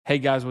Hey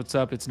guys, what's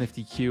up? It's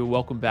Nifty Q.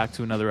 Welcome back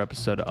to another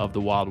episode of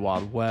The Wild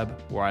Wild Web,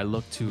 where I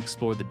look to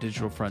explore the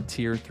digital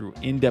frontier through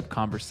in-depth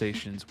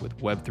conversations with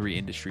Web3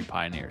 industry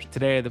pioneers.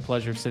 Today, I had the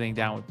pleasure of sitting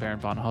down with Baron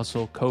von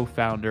Hussel,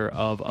 co-founder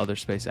of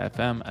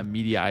OtherspaceFM, a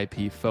media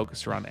IP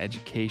focused around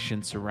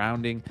education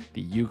surrounding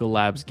the Yuga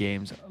Labs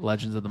games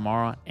Legends of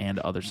Tomorrow and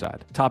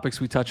OTHERSIDE.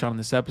 Topics we touch on in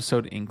this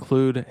episode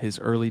include his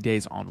early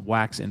days on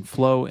Wax and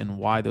Flow and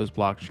why those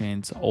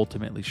blockchains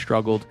ultimately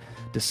struggled,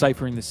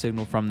 deciphering the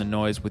signal from the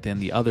noise within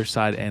the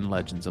OTHERSIDE and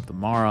Legends of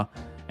Tomorrow,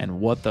 and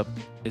what the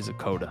is a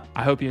coda.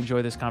 I hope you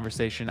enjoy this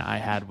conversation I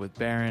had with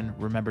Baron.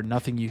 Remember,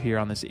 nothing you hear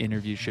on this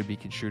interview should be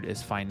construed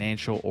as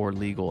financial or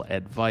legal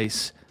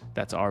advice.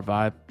 That's our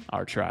vibe,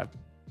 our tribe.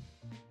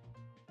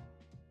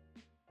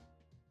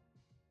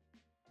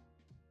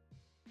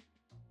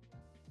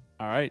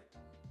 All right,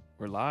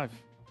 we're live.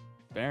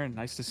 Baron,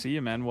 nice to see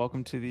you, man.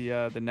 Welcome to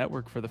the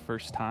network for the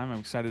first time. I'm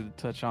excited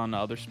to touch on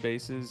other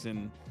spaces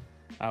and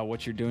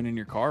what you're doing in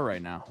your car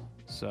right now.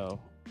 So,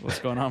 what's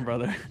going on,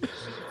 brother?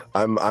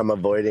 I'm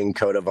avoiding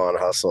Coda Von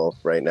Hustle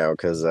right now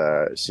because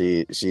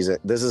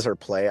this is her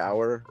play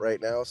hour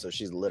right now, so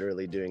she's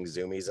literally doing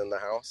zoomies in the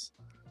house.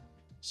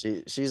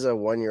 She's a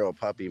 1-year-old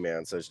puppy,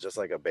 man, so it's just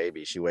like a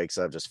baby. She wakes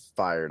up just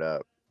fired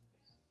up.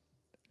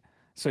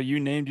 So you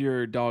named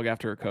your dog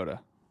after a coda.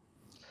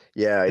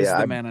 Yeah, This is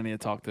yeah, the man I need to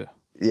talk to.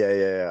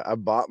 yeah. I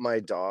bought my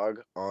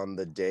dog on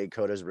the day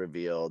Coda's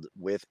revealed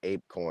with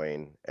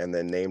ApeCoin, and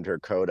then named her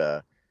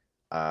Coda.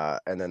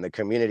 And then the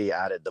community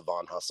added the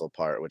Von Hustle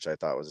part, which I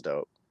thought was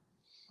dope.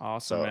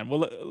 Awesome, So man.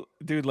 Well,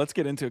 dude, let's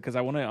get into it because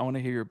I want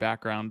to hear your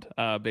background,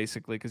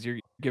 basically, because you're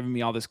giving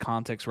me all this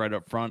context right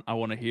up front. I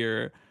want to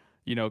hear,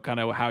 kind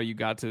of how you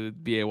got to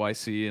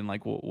BAYC and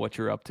like what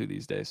you're up to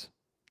these days.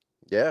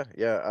 yeah.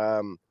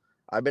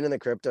 I've been in the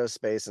crypto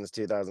space since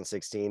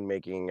 2016,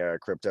 making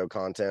crypto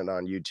content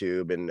on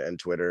YouTube and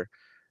Twitter.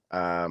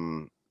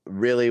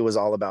 Really was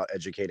all about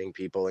educating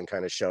people and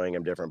kind of showing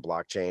them different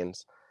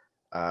blockchains.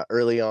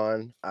 Early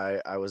on,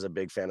 I was a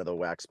big fan of the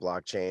Wax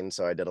blockchain,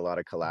 so I did a lot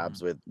of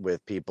collabs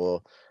with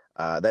people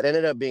that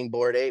ended up being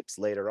Bored Apes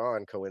later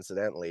on,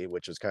 coincidentally,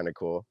 which was kind of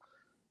cool.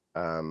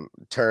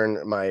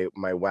 Turned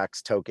my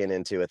Wax token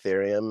into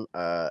Ethereum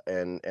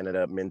and ended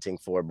up minting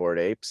 4 Bored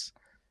Apes.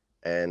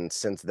 And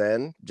since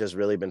then, just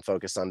really been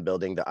focused on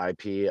building the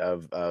IP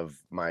of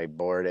my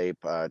Bored Ape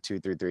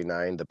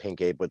 2339, the pink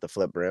ape with the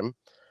flip brim.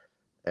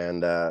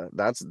 And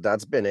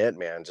that's been it,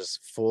 man.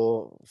 Just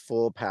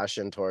full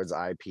passion towards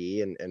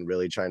IP and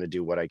really trying to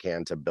do what I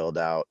can to build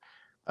out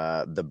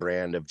the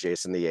brand of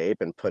Jason the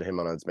Ape and put him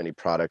on as many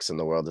products in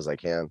the world as I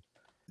can.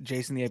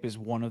 Jason the Ape is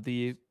one of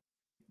the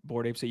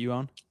Bored Apes that you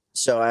own.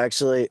 So I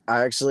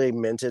actually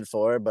minted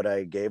 4, but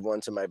I gave one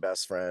to my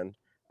best friend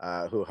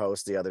who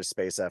hosts the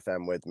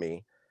OtherspaceFM with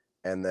me,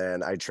 and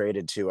then I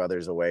traded 2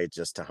 others away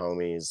just to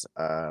homies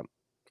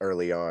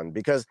early on,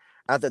 because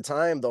at the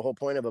time the whole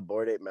point of a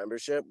Bored Ape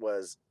membership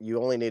was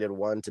you only needed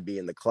 1 to be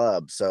in the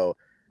club. So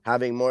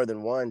having more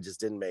than 1 just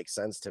didn't make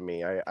sense to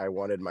me. I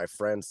wanted my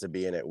friends to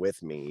be in it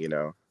with me.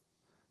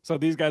 So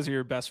these guys are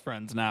your best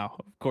friends now.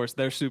 Of course,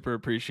 they're super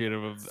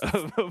appreciative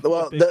of what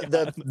Well, they the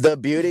got. the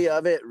beauty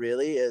of it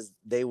really is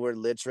they were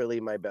literally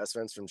my best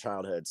friends from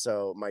childhood.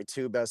 So my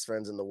 2 best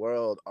friends in the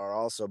world are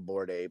also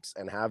Bored Apes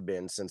and have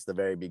been since the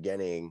very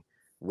beginning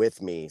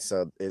with me.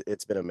 So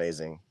it's been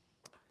amazing.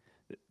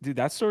 Dude,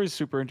 that story is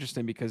super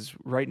interesting because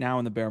right now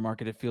in the bear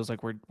market, it feels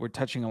like we're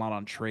touching a lot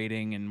on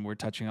trading and we're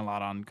touching a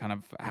lot on kind of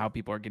how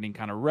people are getting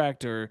kind of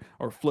wrecked or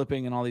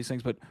flipping and all these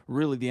things. But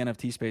really, the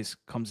NFT space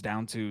comes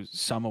down to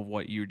some of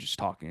what you're just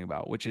talking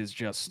about, which is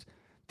just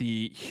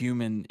the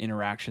human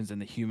interactions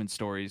and the human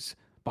stories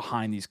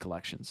behind these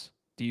collections.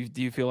 Do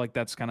you feel like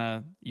that's kind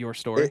of your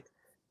story? It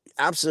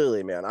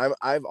Absolutely, man.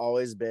 I've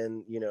always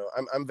been,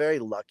 I'm very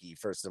lucky,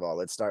 first of all.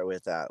 Let's start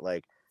with that.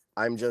 Like,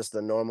 I'm just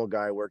a normal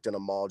guy, worked in a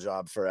mall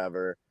job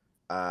forever.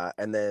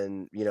 And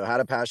then, had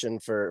a passion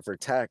for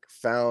tech,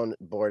 found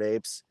Bored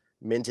Apes,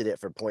 minted it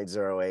for point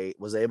zero 0.08,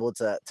 was able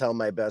to tell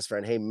my best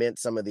friend, hey, mint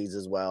some of these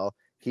as well.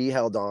 He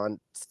held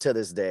on to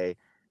this day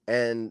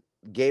and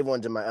gave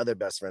one to my other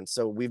best friend.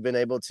 So we've been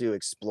able to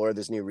explore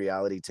this new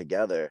reality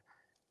together.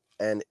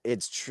 And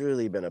it's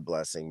truly been a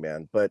blessing,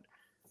 man. But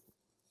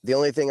the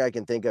only thing I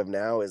can think of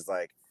now is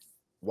like,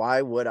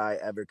 why would I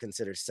ever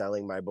consider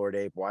selling my Bored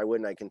Ape? Why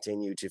wouldn't I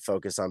continue to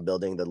focus on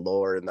building the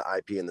lore and the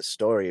IP and the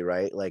story,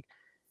 right? Like,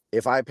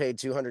 if I paid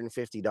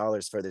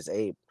 $250 for this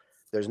ape,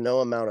 there's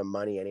no amount of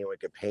money anyone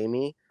could pay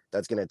me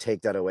that's going to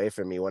take that away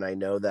from me when I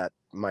know that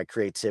my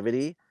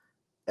creativity,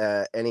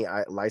 any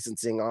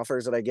licensing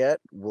offers that I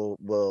get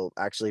will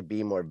actually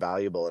be more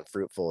valuable and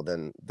fruitful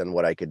than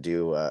what I could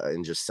do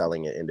in just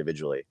selling it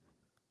individually.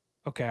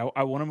 Okay,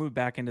 I want to move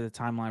back into the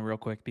timeline real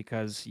quick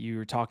because you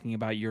were talking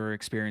about your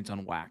experience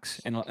on Wax,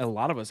 and a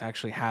lot of us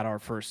actually had our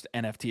first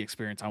NFT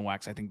experience on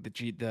Wax. I think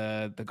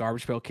the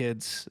Garbage Pail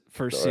Kids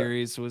first Sure.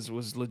 series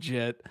was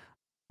legit.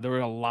 There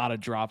were a lot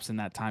of drops in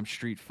that time.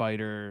 Street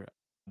Fighter,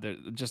 There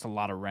just a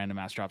lot of random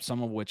ass drops,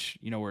 some of which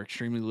were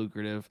extremely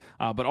lucrative,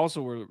 but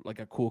also were like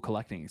a cool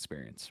collecting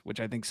experience, which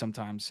I think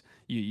sometimes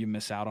you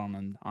miss out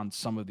on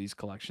some of these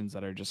collections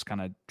that are just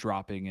kind of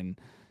dropping and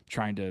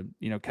trying to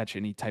catch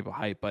any type of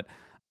hype. But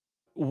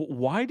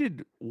why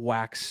did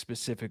Wax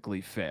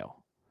specifically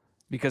fail?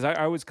 Because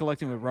I was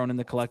collecting with Ronan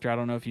the Collector. I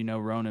don't know if you know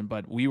Ronan,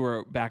 but we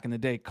were back in the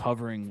day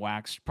covering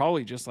Wax,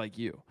 probably just like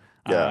you,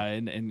 Yeah.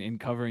 and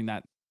covering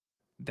that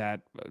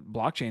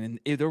blockchain,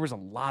 and there was a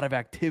lot of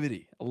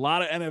activity, a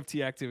lot of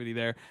NFT activity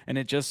there, and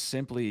it just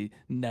simply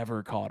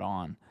never caught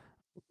on.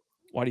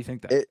 Why do you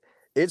think that?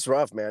 It's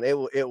rough, man.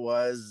 It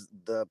was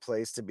the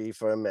place to be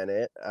for a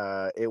minute.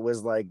 It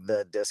was like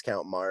the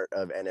discount mart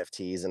of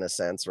NFTs in a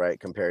sense, right,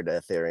 compared to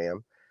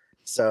Ethereum.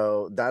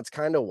 So that's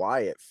kind of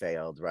why it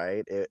failed,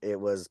 right? It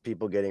was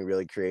people getting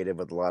really creative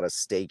with a lot of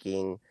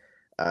staking,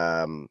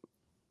 um,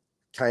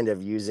 kind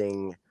of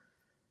using,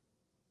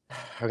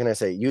 how can I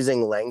say,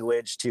 using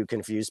language to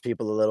confuse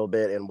people a little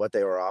bit, and what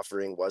they were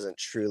offering wasn't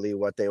truly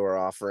what they were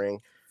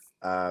offering.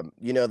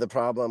 The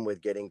problem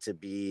with getting to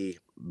be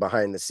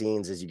behind the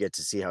scenes is you get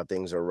to see how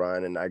things are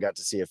run. And I got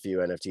to see a few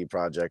NFT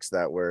projects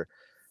that were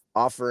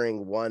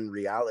offering one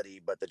reality,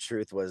 but the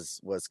truth was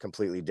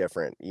completely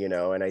different,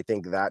 and I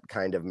think that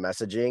kind of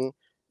messaging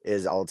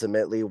is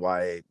ultimately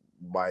why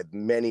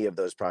many of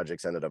those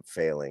projects ended up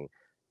failing.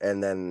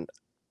 And then,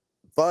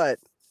 but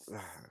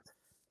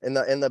in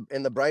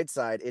the bright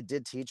side, it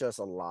did teach us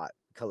a lot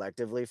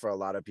collectively for a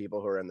lot of people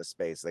who are in the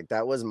space. Like,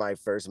 that was my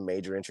first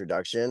major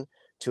introduction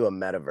to a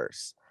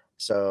metaverse.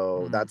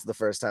 So Mm, that's the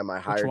first time I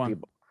which hired one?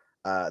 people.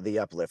 The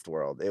Uplift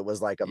world. It was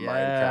like a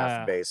Minecraft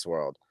Yeah, based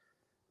world.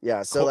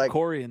 Yeah. So like,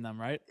 Corey in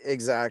them, right?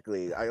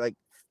 exactly. I like,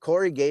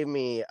 Corey gave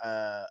me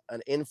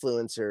an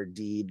influencer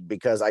deed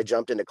because I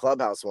jumped into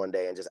Clubhouse one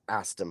day and just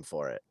asked him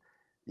for it.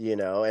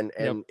 And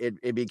Yep.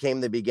 it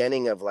became the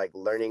beginning of like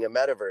learning a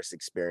metaverse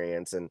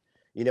experience. And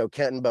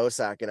Kenton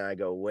Bosak and I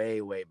go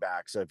way, way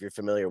back. So if you're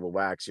familiar with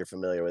Wax, you're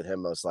familiar with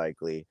him most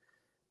likely.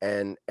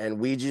 And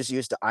we just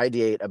used to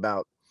ideate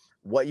about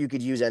what you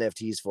could use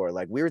NFTs for.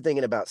 Like, we were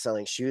thinking about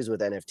selling shoes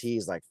with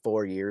NFTs like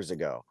 4 years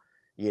ago,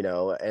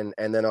 and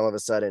then all of a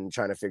sudden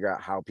trying to figure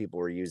out how people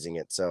were using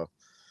it. So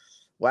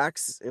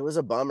Wax, it was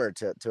a bummer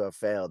to have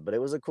failed, but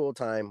it was a cool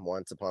time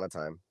once upon a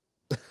time.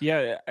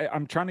 Yeah,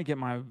 I'm trying to get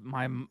my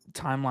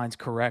timelines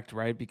correct,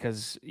 right?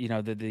 Because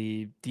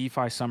the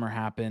DeFi summer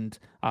happened.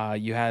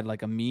 You had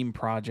like a meme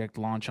project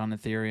launch on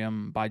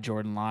Ethereum by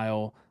Jordan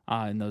Lyle,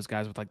 and those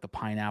guys with like the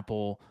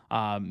pineapple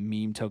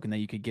meme token that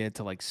you could get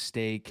to like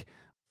stake.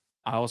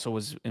 I also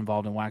was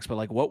involved in Wax, but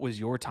like, what was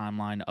your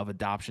timeline of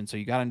adoption? So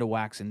you got into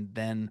Wax, and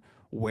then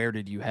where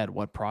did you head?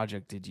 What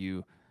project did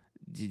you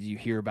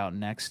hear about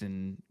next,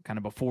 and kind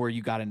of before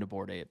you got into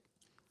Bored Ape?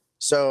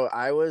 So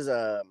I was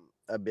a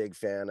big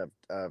fan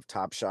of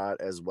Top Shot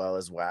as well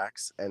as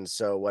Wax. And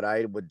so what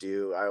I would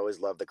do, I always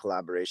loved the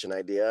collaboration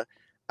idea.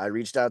 I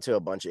reached out to a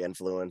bunch of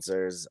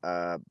influencers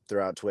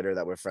throughout Twitter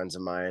that were friends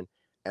of mine,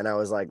 and I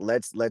was like,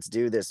 let's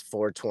do this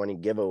 420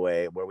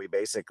 giveaway where we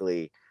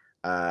basically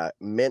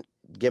mint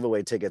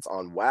giveaway tickets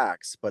on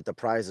Wax, but the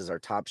prizes are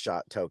Top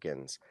Shot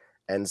tokens.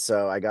 And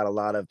so I got a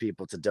lot of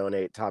people to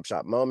donate Top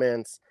Shot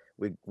moments.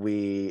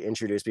 We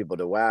introduced people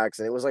to Wax,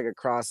 and it was like a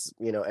cross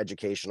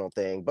educational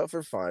thing, but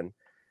for fun.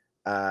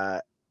 uh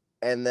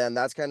and then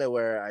that's kind of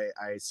where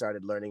I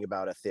started learning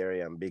about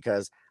Ethereum,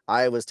 because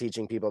I was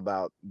teaching people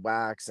about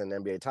Wax and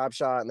NBA Top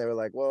Shot, and they were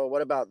like, well,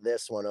 what about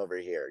this one over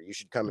here? You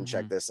should come and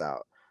check Hmm. this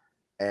out.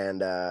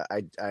 And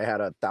I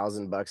had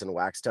 $1,000 in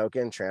Wax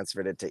token,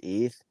 transferred it to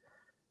ETH,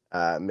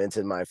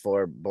 minted my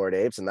 4 Bored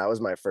Apes, and that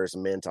was my first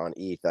mint on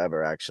ETH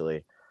ever,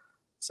 actually.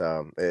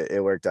 So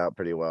it worked out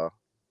pretty well.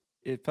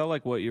 It felt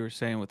like what you were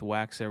saying with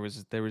Wax. There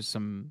was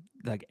some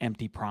like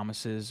empty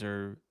promises,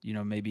 or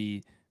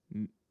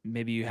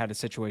maybe you had a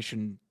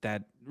situation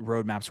that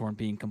roadmaps weren't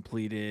being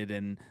completed,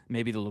 and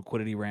maybe the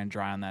liquidity ran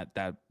dry on that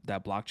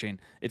blockchain.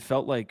 It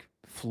felt like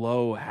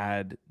Flow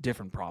had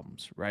different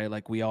problems, right?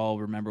 Like, we all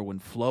remember when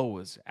Flow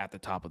was at the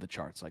top of the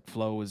charts. Like,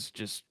 Flow was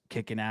just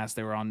kicking ass.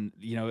 They were on,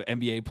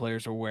 NBA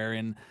players were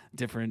wearing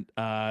different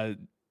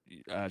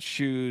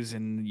shoes,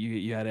 and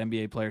you had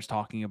NBA players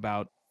talking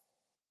about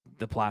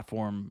the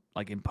platform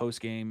like in post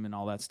game and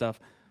all that stuff.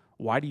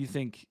 Why do you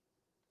think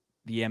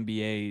the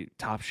NBA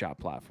Top Shot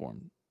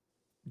platform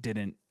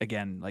didn't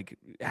again like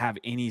have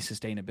any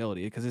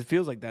sustainability? Because it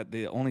feels like that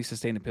the only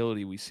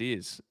sustainability we see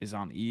is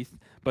on ETH,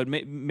 but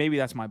maybe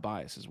that's my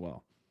bias as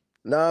well.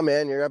 No,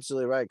 man, you're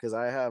absolutely right. Because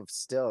I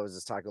was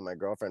just talking with my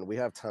girlfriend. We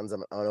have tons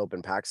of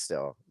unopened packs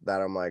still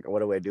that I'm like, what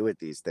do I do with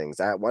these things?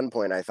 At one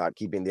point, I thought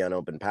keeping the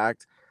unopened pack,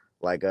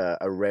 like a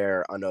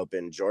rare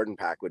unopened Jordan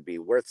pack, would be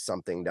worth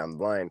something down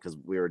the line because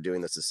we were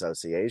doing this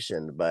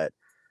association. But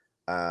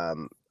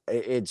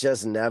it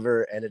just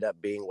never ended up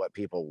being what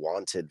people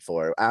wanted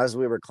for. As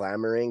we were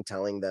clamoring,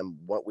 telling them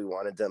what we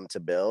wanted them to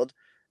build,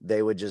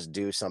 they would just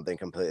do something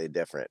completely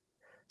different.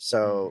 Mm.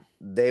 So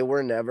they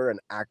were never an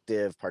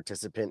active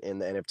participant in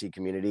the NFT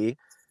community.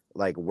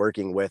 like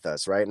working with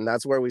us, right? And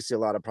that's where we see a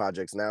lot of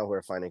projects now who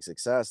are finding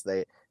success.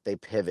 They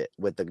pivot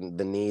with the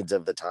needs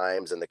of the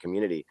times and the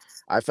community.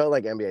 I felt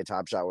like NBA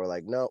Top Shot were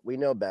like, no, we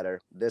know better.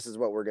 This is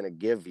what we're gonna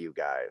give you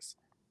guys,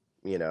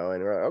 and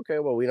we're like, okay,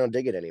 well, we don't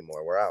dig it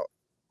anymore. We're out.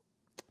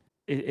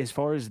 As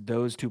far as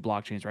those two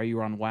blockchains, right? You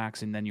were on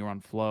Wax and then you were on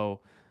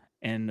Flow.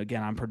 And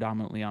again, I'm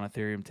predominantly on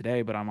Ethereum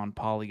today, but I'm on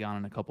Polygon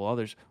and a couple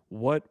others.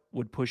 What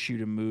would push you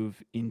to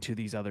move into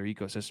these other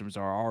ecosystems?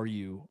 Or are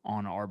you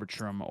on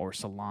Arbitrum or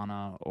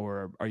Solana,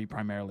 or are you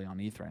primarily on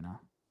ETH right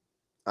now?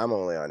 I'm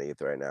only on ETH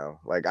right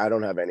now. Like, I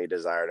don't have any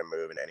desire to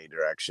move in any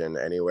direction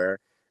anywhere.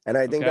 And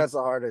I think Okay. that's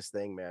the hardest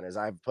thing, man, is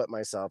I've put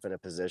myself in a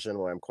position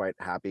where I'm quite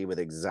happy with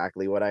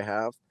exactly what I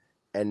have.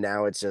 And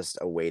now it's just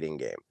a waiting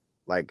game.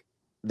 Like,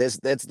 that's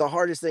the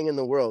hardest thing in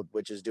the world,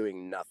 which is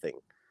doing nothing.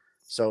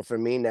 So for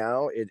me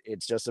now,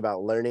 it's just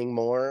about learning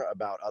more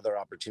about other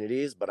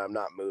opportunities, but I'm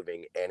not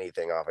moving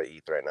anything off of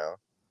ETH right now.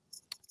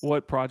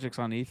 What projects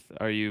on ETH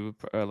are you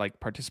like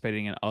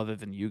participating in other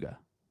than Yuga?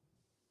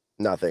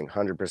 Nothing.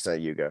 100%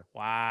 Yuga.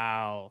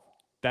 Wow.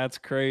 That's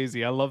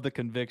crazy. I love the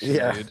conviction,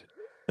 Yeah. dude.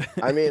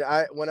 I mean,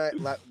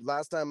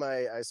 last time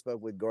I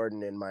spoke with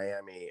Gordon in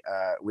Miami,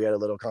 we had a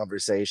little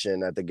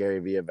conversation at the Gary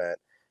Vee event,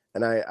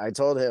 and I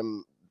told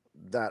him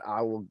that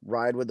I will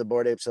ride with the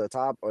Bored Apes to the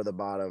top or the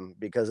bottom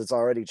because it's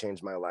already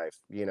changed my life,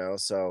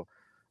 So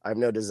I have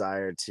no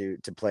desire to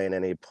play in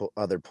any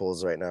other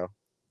pools right now.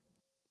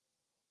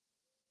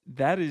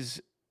 That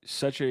is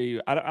such a.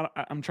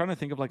 I'm trying to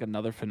think of like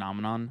another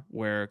phenomenon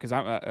where, because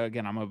I'm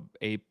again, I'm a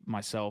ape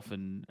myself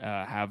and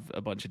have a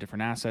bunch of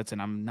different assets,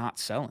 and I'm not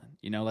selling.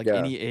 Like Yeah.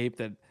 any ape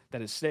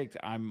that is staked,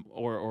 I'm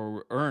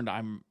or earned,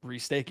 I'm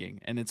restaking,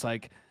 and it's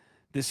like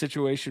this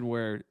situation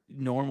where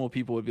normal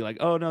people would be like,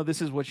 oh no,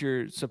 this is what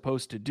you're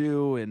supposed to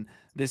do, and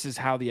this is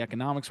how the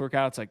economics work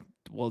out. It's like,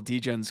 well,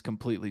 Degen's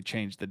completely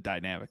changed the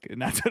dynamic, and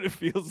that's what it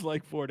feels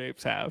like Bored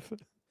Apes have.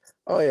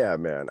 Oh yeah,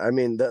 man. I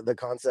mean, the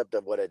concept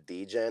of what a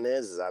degen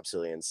is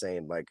absolutely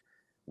insane. Like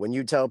when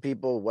you tell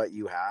people what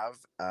you have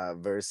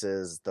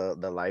versus the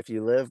life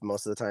you live,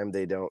 most of the time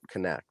they don't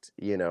connect,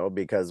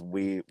 because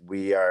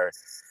we are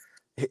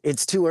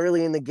it's too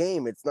early in the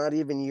game. It's not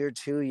even year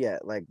 2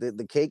 yet. Like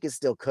the cake is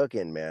still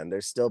cooking, man.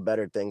 There's still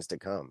better things to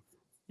come.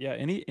 Yeah,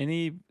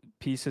 any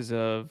pieces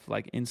of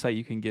like insight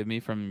you can give me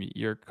from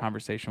your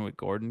conversation with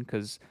Gordon?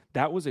 Because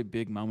that was a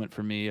big moment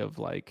for me of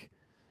like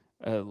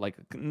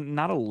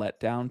not a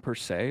letdown per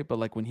se, but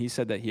like when he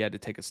said that he had to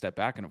take a step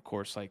back and of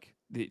course like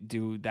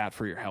do that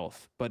for your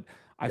health. But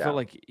I felt Yeah.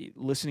 like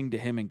listening to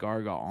him and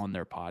Garga on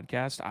their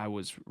podcast, I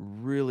was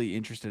really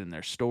interested in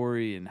their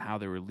story and how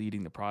they were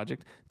leading the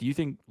project. Do you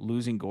think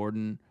losing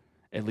Gordon,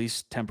 at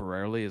least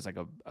temporarily, is like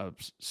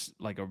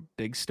like a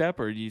big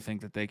step, or do you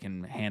think that they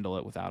can handle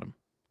it without him?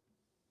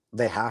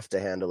 They have to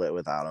handle it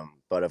without him,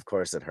 but of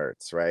course it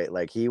hurts, right?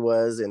 Like he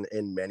was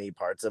in many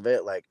parts of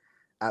it, like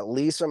at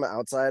least from an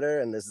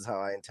outsider, and this is how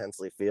I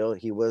intensely feel,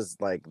 he was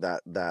like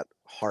that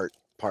heart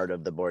part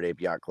of the Board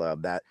Ape Yacht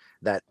Club,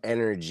 that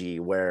energy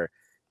where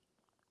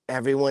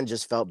everyone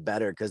just felt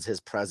better because his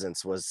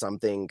presence was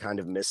something kind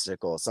of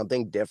mystical,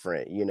 something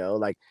different,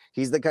 like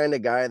he's the kind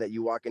of guy that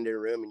you walk into a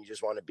room and you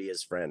just want to be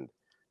his friend.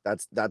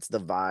 That's the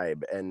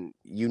vibe, and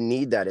you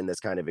need that in this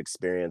kind of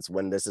experience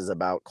when this is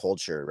about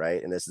culture,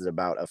 right? And this is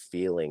about a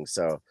feeling.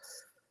 So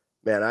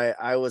man,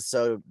 I was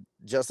so,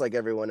 just like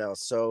everyone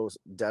else, so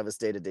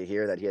devastated to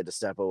hear that he had to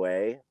step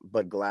away,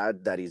 but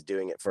glad that he's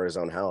doing it for his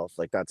own health.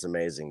 Like that's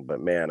amazing. But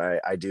man,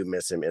 I do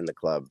miss him in the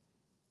club.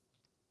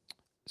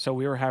 So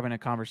we were having a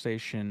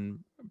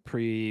conversation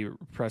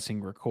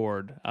pre-pressing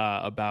record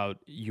about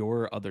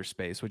your other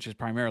space, which is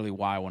primarily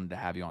why I wanted to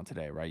have you on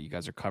today, right? You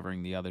guys are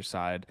covering the other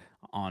side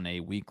on a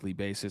weekly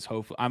basis.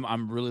 Hopefully,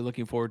 I'm really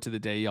looking forward to the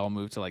day y'all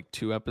move to like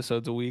 2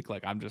 episodes a week.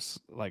 Like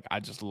I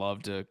just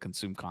love to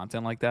consume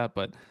content like that.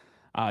 But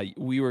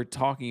we were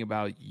talking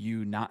about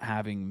you not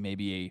having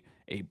maybe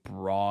a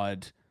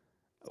broad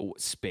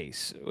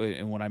space.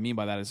 And what I mean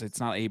by that is it's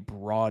not a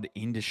broad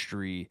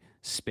industry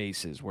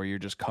spaces where you're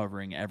just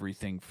covering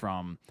everything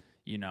from,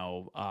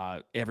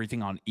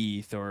 everything on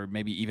ETH or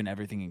maybe even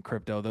everything in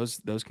crypto.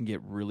 Those can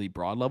get really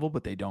broad level,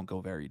 but they don't go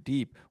very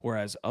deep.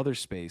 Whereas other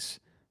space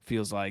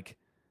feels like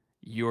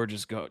you're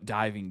just go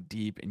diving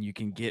deep and you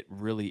can get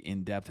really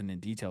in depth and in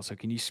detail. So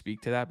can you speak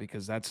to that?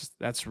 Because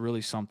that's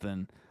really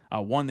something,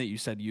 one that you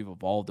said you've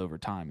evolved over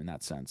time in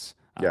that sense.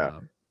 Yeah.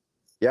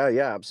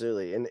 Yeah,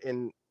 absolutely.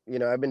 And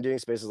I've been doing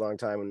spaces a long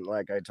time, and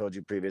like I told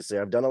you previously,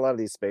 I've done a lot of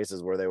these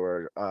spaces where they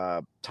were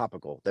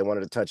topical. They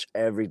wanted to touch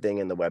everything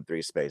in the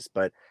Web3 space,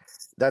 but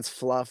that's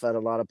fluff at a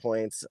lot of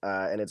points,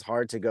 and it's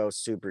hard to go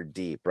super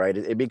deep, right?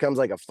 It becomes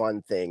like a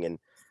fun thing, and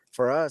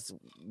for us,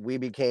 we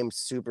became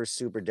super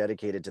super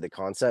dedicated to the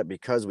concept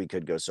because we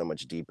could go so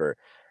much deeper.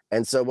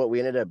 And so what we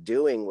ended up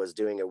doing was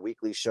doing a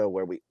weekly show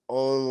where we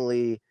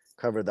only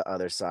cover the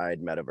other side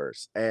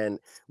metaverse. And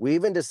we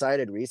even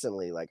decided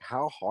recently, like,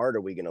 how hard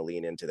are we going to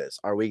lean into this?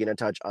 Are we going to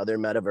touch other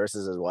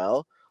metaverses as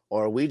well,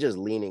 or are we just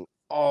leaning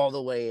all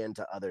the way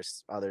into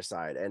other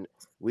side? And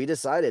we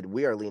decided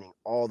we are leaning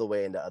all the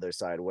way into other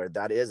side, where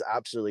that is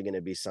absolutely going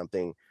to be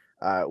something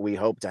we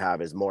hope to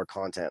have is more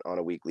content on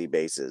a weekly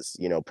basis,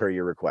 per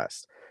your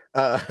request.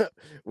 Uh,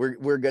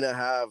 we're gonna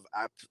have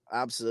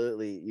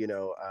absolutely,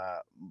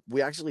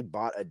 we actually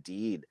bought a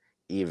deed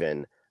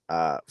even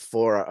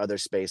for our other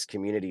space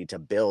community to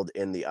build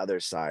in the other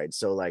side.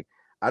 So like,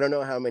 I don't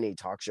know how many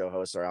talk show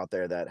hosts are out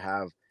there that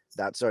have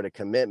that sort of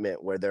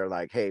commitment where they're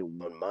like, hey,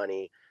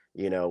 money,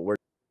 we're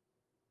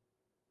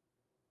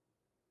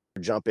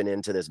jumping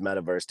into this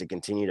metaverse to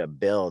continue to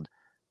build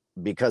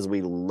because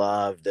we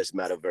love this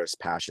metaverse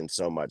passion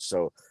so much.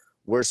 So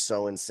we're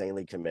so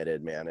insanely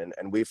committed, man.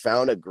 And we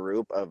found a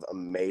group of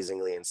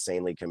amazingly,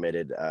 insanely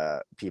committed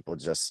people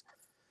just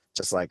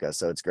like us.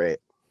 So it's great.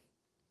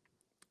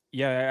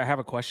 Yeah, I have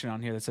a question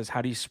on here that says,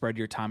 "How do you spread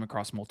your time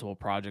across multiple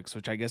projects?"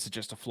 Which I guess is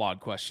just a flawed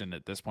question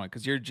at this point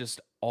because you're just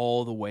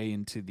all the way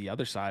into the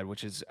other side,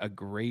 which is a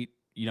great,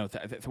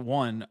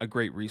 one, a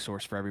great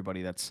resource for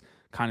everybody that's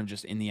kind of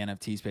just in the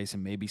NFT space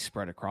and maybe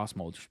spread across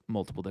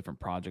multiple different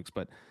projects.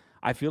 But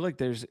I feel like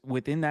there's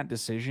within that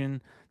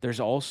decision,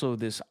 there's also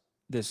this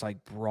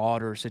like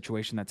broader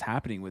situation that's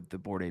happening with the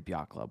Bored Ape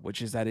Yacht Club,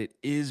 which is that it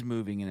is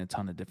moving in a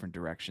ton of different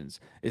directions.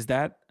 Is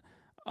that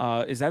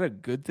a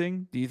good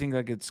thing? Do you think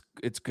like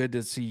it's good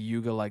to see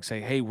Yuga like say,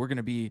 hey, we're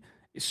gonna be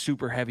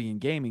super heavy in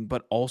gaming,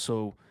 but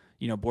also,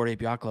 Board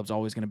Ape Yacht Club's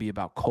always gonna be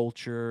about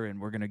culture and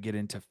we're gonna get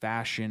into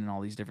fashion and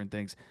all these different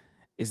things.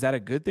 Is that a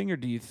good thing, or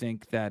do you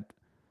think that,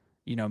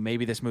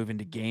 maybe this move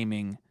into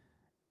gaming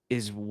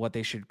is what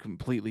they should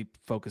completely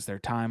focus their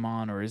time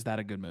on, or is that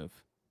a good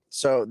move?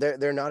 So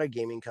they're not a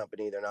gaming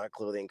company, they're not a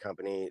clothing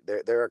company.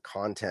 They're a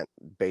content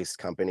based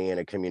company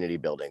and a community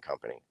building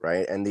company,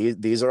 right? And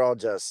these are all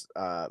just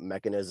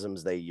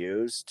mechanisms they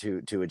use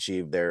to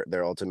achieve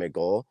their ultimate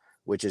goal,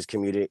 which is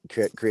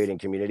creating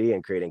community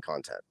and creating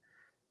content.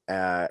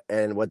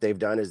 And what they've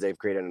done is they've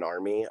created an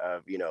army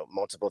of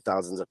multiple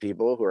thousands of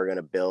people who are going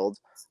to build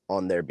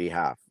on their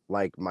behalf,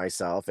 like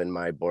myself and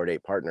my Board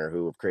Ape partner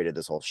who have created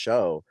this whole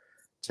show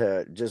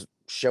to just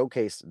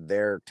showcase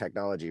their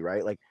technology,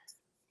 right? Like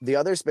the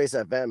Other Space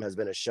FM has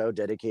been a show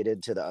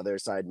dedicated to the other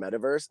side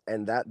metaverse,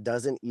 and that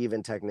doesn't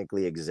even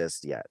technically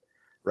exist yet,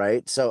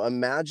 right? So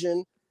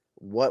imagine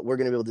what we're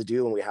going to be able to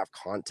do when we have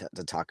content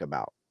to talk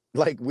about.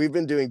 Like we've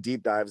been doing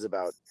deep dives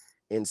about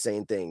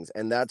insane things,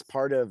 and that's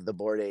part of the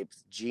Board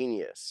Apes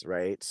genius,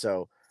 right?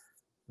 So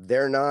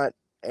they're not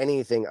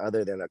anything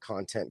other than a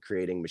content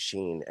creating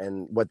machine,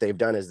 and what they've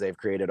done is they've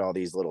created all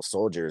these little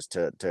soldiers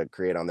to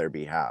create on their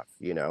behalf,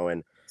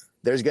 and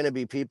there's going to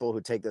be people who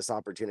take this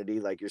opportunity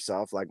like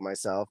yourself, like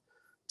myself,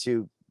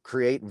 to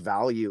create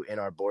value in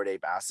our Board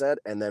Ape asset,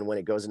 and then when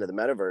it goes into the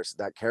metaverse,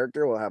 that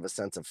character will have a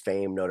sense of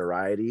fame,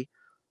 notoriety,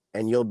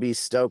 and you'll be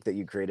stoked that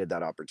you created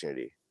that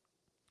opportunity.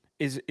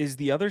 Is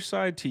the other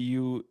side to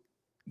you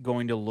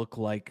going to look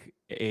like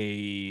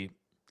World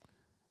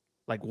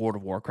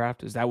of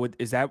Warcraft? Is that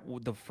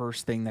the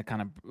first thing that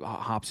kind of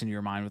hops into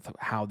your mind with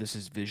how this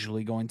is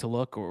visually going to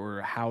look,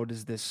 or how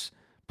does this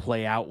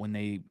play out when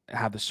they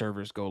have the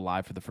servers go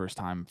live for the first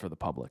time for the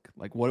public?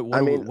 Like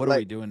I mean, what are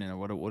we doing in it?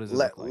 What does it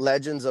look like?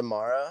 Legends of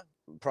Mara,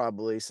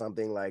 probably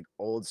something like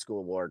old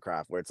school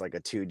Warcraft, where it's like a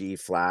 2D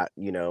flat.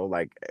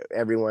 Like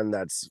everyone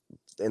that's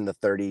in the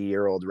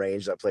 30-year-old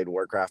range that played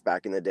Warcraft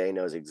back in the day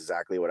knows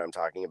exactly what I'm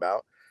talking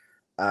about.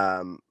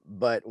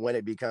 But when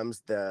it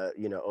becomes the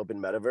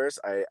open metaverse,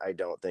 I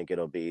don't think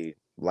it'll be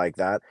like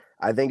that.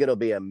 I think it'll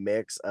be a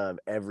mix of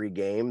every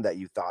game that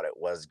you thought it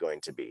was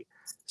going to be.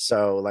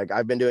 So like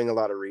I've been doing a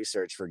lot of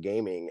research for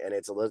gaming, and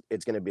it's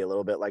going to be a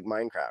little bit like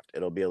Minecraft,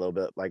 it'll be a little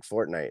bit like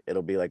Fortnite,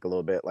 it'll be like a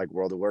little bit like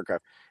World of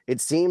Warcraft. It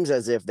seems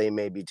as if they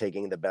may be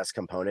taking the best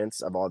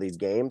components of all these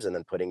games and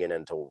then putting it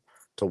into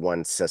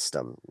one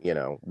system,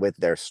 with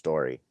their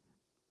story.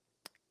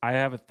 I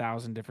have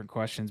 1,000 different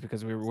questions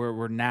because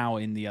we're now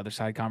in the other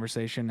side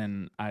conversation,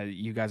 and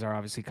you guys are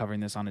obviously covering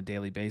this on a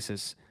daily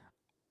basis.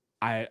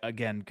 I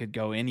again could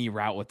go any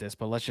route with this,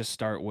 but let's just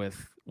start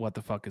with what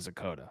the fuck is a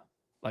coda?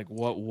 Like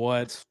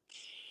what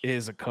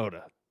is a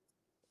coda?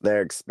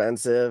 They're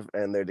expensive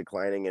and they're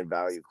declining in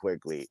value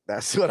quickly.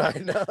 That's what I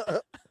know.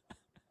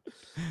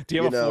 Do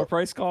you you have a floor know,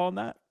 price call on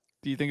that?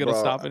 Do you think it'll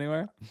bro, stop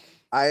anywhere?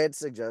 I had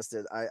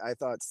suggested I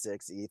thought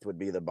 6 ETH would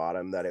be the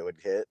bottom that it would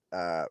hit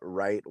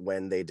right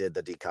when they did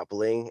the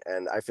decoupling,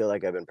 and I feel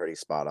like I've been pretty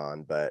spot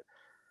on. But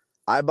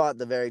I bought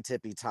the very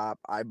tippy top.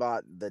 I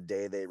bought the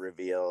day they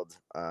revealed,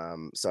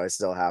 so I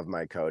still have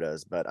my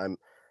codas. But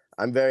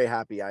I'm very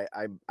happy.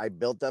 I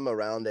built them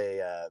around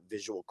a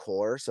visual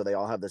core, so they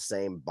all have the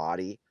same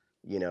body.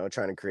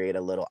 Trying to create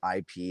a little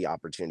IP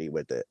opportunity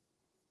with it.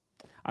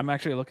 I'm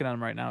actually looking at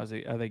them right now.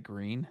 Are they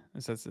green?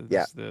 Yeah. This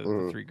the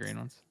Mhm. three green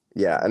ones?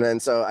 Yeah, and then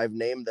so I've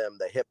named them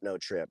the Hypno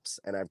Trips,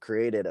 and I've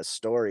created a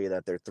story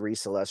that they're three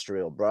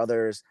celestial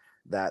brothers,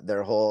 that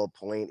their whole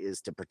point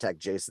is to protect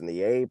Jason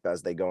the Ape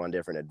as they go on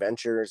different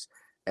adventures.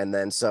 And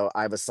then so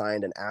I've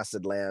assigned an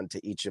acid land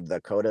to each of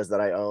the codas that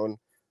I own.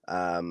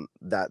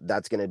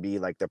 That's going to be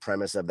like the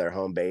premise of their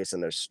home base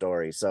and their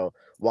story. So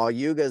while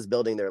Yuga is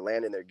building their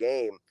land in their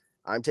game,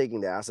 I'm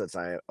taking the assets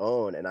I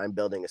own and I'm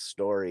building a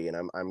story, and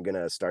I'm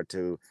gonna start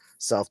to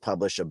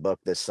self-publish a book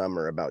this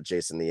summer about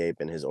Jason the Ape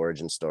and his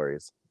origin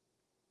stories.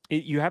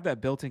 You have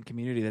that built-in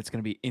community that's going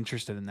to be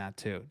interested in that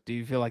too. Do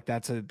you feel like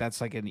that's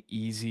like an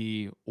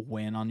easy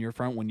win on your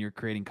front when you're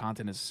creating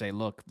content, is to say,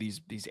 look, these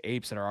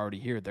apes that are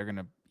already here, they're going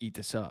to eat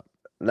this up?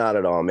 Not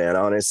at all, man.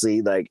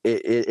 Honestly, like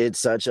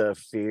it's such a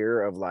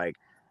fear of like,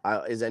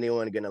 is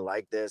anyone gonna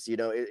like this?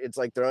 It's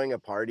like throwing a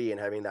party and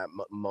having that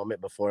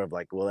moment before of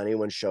like, will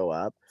anyone show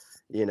up?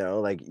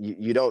 Like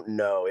you don't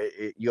know.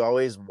 You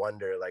always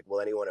wonder like,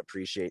 will anyone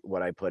appreciate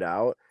what I put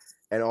out?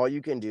 And all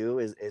you can do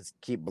is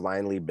keep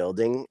blindly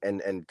building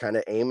and kind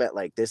of aim at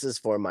like, this is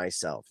for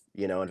myself.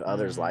 And if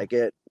others Mm. like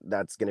it,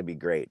 that's gonna be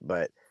great.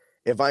 But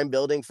if I'm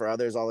building for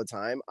others all the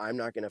time, I'm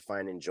not gonna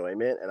find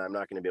enjoyment and I'm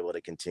not gonna be able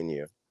to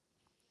continue.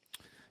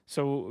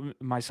 So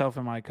myself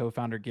and my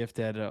co-founder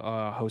Gifted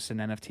host an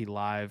NFT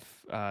live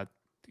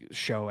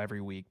show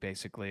every week,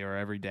 basically, or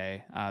every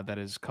day, that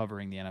is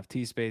covering the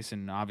NFT space.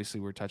 And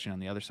obviously, we're touching on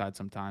the other side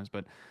sometimes,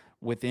 but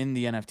within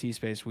the NFT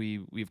space,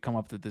 we've come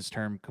up with this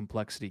term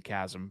complexity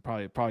chasm.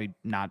 Probably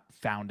not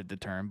founded the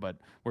term, but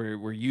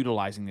we're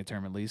utilizing the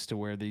term, at least, to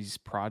where these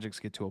projects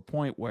get to a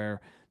point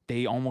where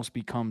they almost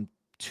become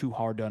too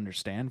hard to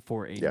understand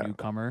for a Yeah.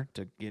 newcomer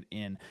to get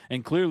in.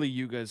 And clearly,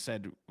 you guys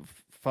said,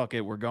 "Fuck it,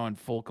 we're going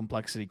full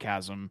complexity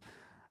chasm."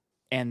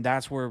 And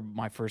that's where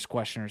my first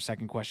question or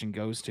second question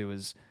goes to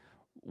is,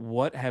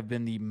 what have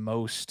been the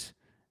most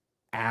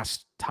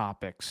asked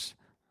topics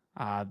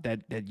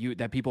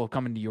that people have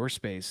come into your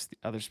space, the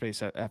other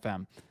space at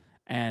FM,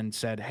 and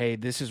said, "Hey,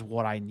 this is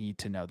what I need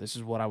to know. This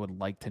is what I would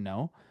like to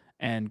know."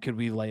 And could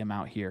we lay them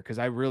out here? Because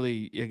I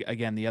really,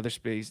 again, the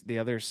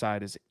other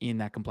side is in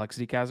that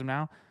complexity chasm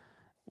now,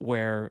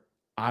 where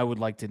I would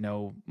like to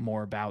know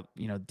more about,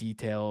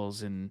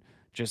 details and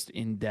just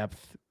in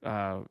depth,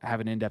 have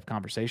an in depth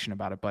conversation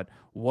about it. But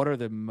what are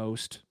the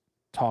most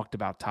talked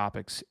about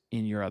topics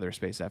in your other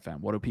space FM?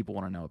 What do people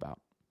want to know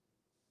about?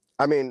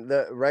 I mean,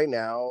 the right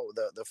now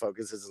the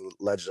focus is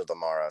Legend of the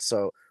Mara.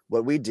 So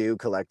what we do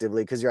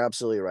collectively, because you're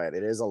absolutely right,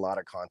 it is a lot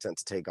of content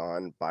to take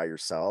on by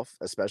yourself,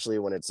 especially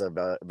when it's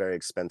a very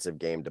expensive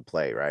game to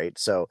play, right?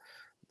 So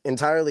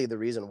entirely the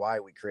reason why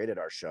we created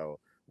our show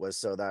was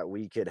so that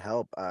we could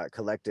help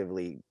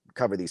collectively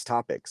cover these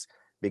topics,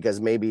 because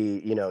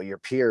maybe your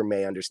peer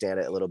may understand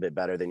it a little bit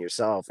better than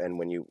yourself, and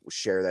when you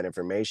share that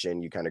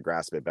information you kind of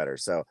grasp it better.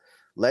 So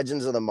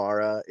Legends of the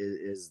Mara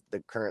is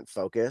the current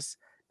focus,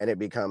 and it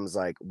becomes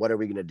like, what are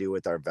we going to do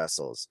with our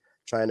vessels,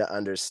 trying to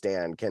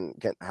understand, can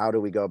how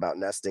do we go about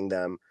nesting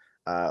them,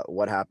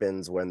 what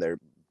happens when they're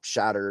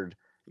shattered.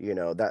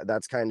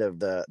 That's kind of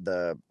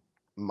the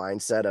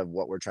mindset of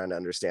what we're trying to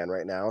understand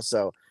right now.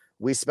 So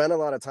we spent a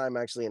lot of time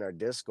actually in our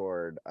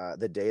Discord.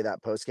 The day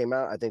that post came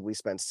out, I think we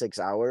spent 6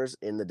 hours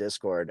in the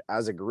Discord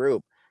as a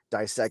group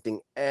dissecting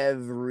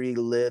every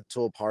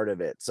little part of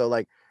it. So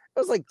like it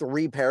was like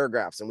 3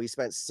 paragraphs and we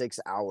spent 6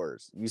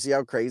 hours. You see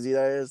how crazy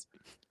that is?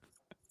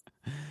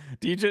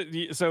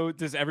 So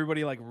does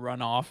everybody like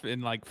run off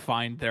and like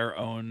find their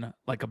own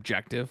like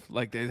objective?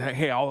 Like,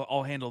 hey,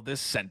 I'll handle this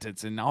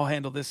sentence, and I'll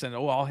handle this, and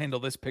I'll handle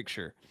this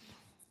picture.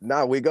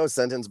 No, we go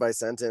sentence by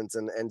sentence,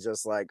 and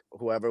just like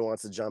whoever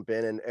wants to jump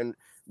in, and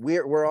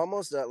we're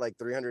almost at like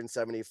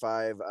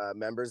 375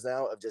 members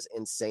now of just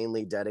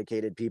insanely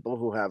dedicated people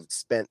who have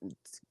spent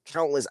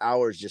countless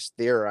hours just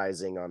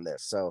theorizing on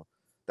this. So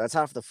that's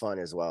half the fun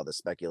as well, the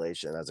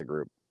speculation as a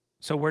group.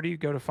 So where do you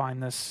go to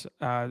find this?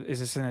 Is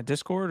this in a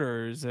Discord,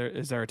 or is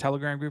there a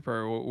Telegram group,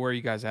 or where are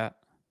you guys at?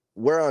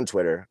 We're on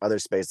Twitter,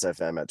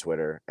 OtherspaceFM at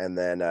Twitter, and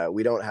then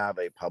we don't have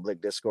a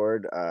public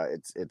Discord.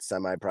 It's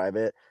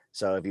semi-private.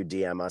 So if you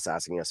DM us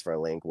asking us for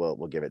a link, we'll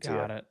give it to you.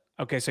 Got it.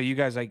 Okay, so you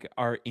guys like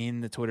are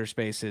in the Twitter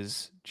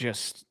Spaces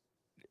just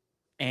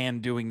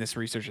and doing this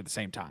research at the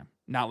same time,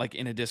 not like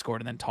in a Discord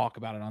and then talk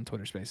about it on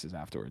Twitter Spaces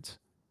afterwards.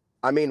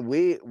 I mean,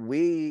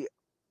 we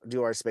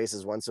do our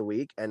spaces once a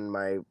week, and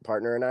my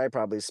partner and I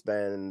probably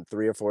spend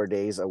 3 or 4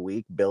 days a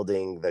week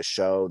building the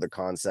show, the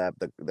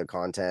concept, the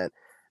content,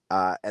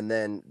 and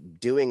then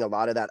doing a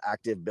lot of that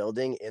active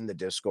building in the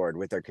Discord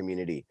with our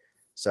community.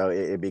 So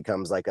it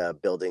becomes like a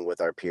building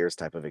with our peers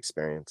type of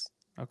experience.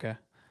 Okay.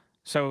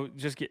 So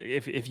just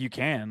if you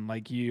can,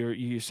 like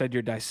you said,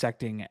 you're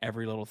dissecting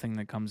every little thing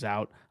that comes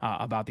out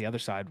about the other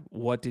side.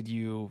 What did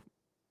you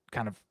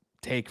kind of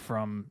take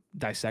from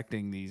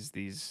dissecting these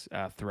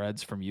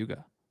threads from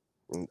Yuga?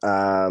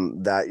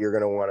 That you're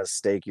gonna want to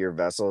stake your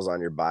vessels on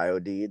your bio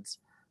deeds.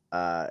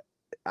 Uh,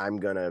 I'm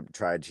gonna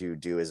try to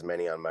do as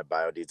many on my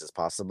bio deeds as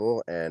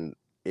possible, and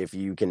if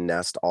you can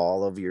nest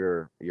all of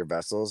your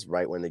vessels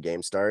right when the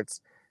game starts,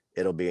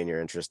 it'll be in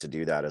your interest to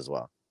do that as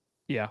well.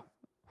 Yeah,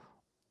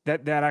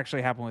 that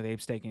actually happened with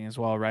ape staking as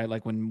well, right?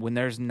 Like when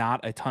there's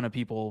not a ton of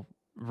people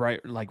right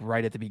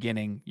at the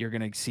beginning, you're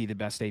gonna see the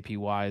best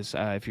APYs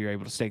if you're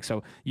able to stake.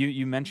 So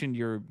you mentioned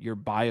your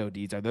bio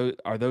deeds.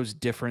 Are those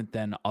different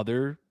than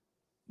other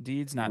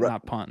deeds? Not a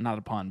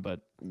pun, but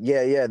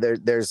Yeah.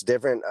 There's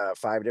different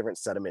 5 different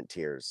sediment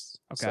tiers.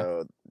 okay.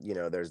 So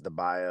there's the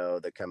bio,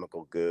 the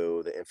chemical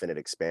goo, the infinite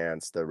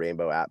expanse, the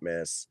rainbow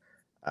atmos.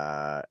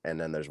 And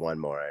then there's one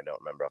more I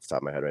don't remember off the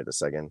top of my head right this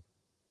second.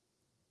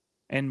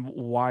 And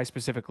why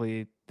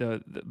specifically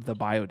the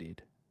biodeed?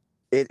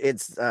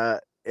 It's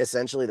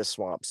essentially the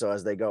swamp. So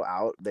as they go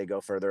out, they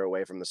go further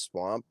away from the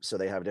swamp, so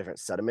they have different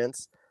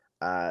sediments.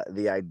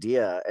 The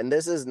idea, and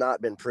this has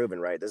not been proven,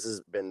 right? This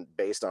has been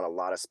based on a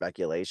lot of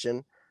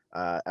speculation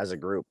as a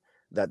group,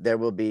 that there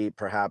will be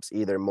perhaps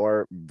either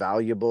more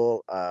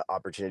valuable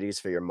opportunities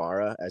for your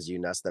Mara as you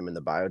nest them in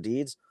the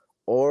biodeeds,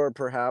 or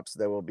perhaps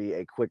there will be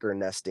a quicker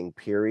nesting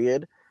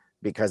period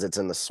because it's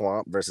in the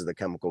swamp versus the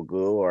chemical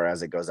glue, or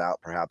as it goes out,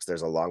 perhaps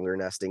there's a longer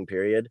nesting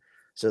period.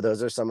 So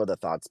those are some of the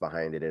thoughts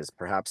behind it, is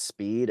perhaps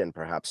speed and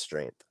perhaps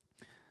strength.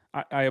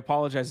 I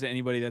apologize to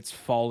anybody that's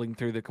falling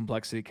through the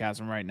complexity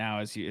chasm right now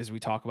as we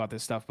talk about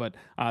this stuff, but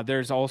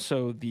there's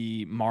also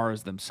the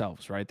Maras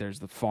themselves, right? There's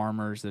the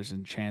farmers, there's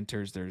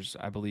enchanters, there's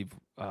I believe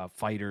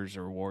fighters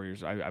or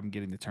warriors. I'm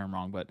getting the term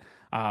wrong, but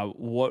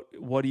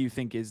what do you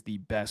think is the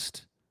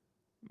best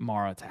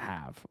Mara to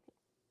have?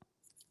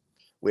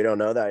 We don't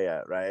know that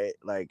yet, right?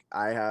 Like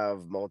I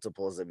have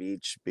multiples of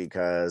each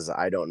because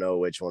I don't know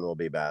which one will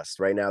be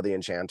best. Right now, the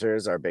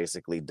enchanters are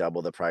basically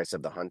double the price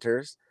of the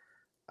hunters.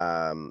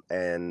 And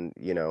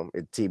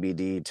it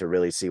TBD to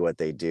really see what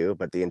they do,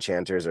 but the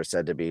enchanters are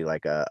said to be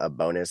like a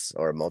bonus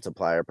or a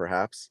multiplier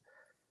perhaps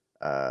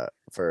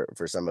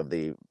for some of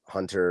the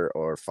hunter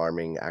or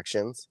farming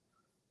actions.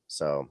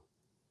 So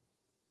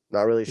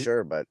not really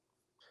sure, but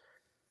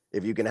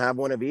if you can have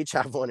one of each,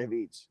 have one of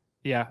each.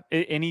 Yeah,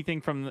 anything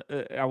from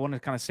I want to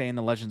kind of stay in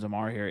the Legends of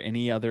Mara here.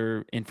 Any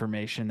other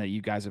information that you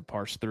guys have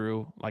parsed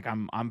through? Like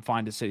I'm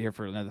fine to sit here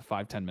for another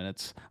 5-10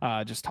 minutes,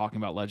 just talking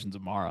about Legends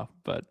of Mara.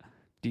 But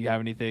do you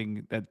have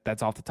anything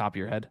that's off the top of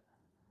your head?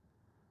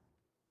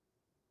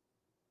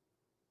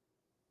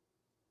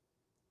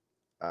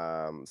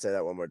 Say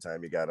that one more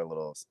time. You got a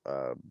little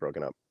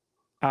broken up.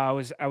 I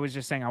was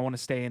just saying I want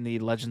to stay in the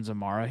Legends of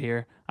Mara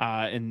here,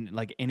 and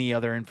like any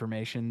other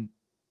information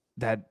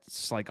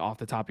that's like off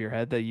the top of your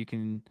head that you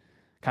can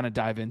kind of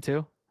dive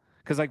into,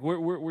 because like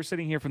we're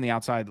sitting here from the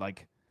outside,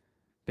 like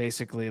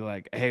basically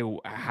like, hey,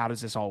 how does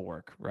this all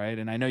work, right?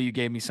 And I know you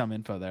gave me some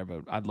info there,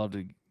 but I'd love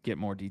to get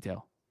more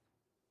detail.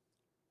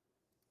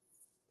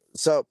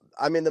 So,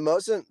 I mean, the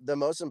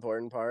most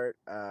important part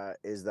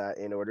is that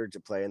in order to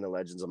play in the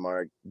Legends of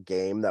Mara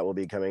game that will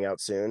be coming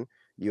out soon,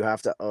 you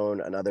have to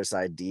own an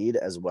Otherside deed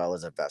as well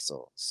as a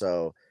vessel.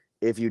 So,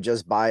 if you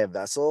just buy a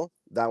vessel,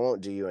 that won't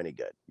do you any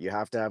good. You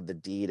have to have the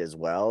deed as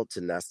well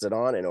to nest it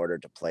on in order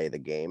to play the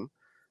game.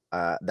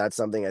 That's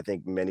something I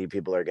think many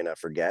people are going to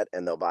forget,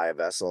 and they'll buy a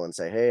vessel and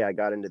say, "Hey, I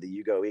got into the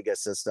Yugo Ega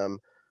system."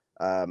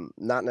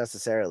 Not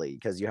necessarily,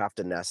 because you have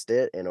to nest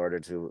it in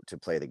order to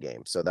play the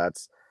game. So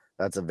that's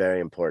a very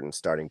important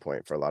starting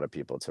point for a lot of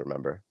people to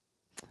remember.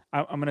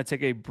 I'm going to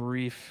take a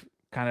brief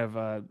kind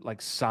of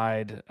like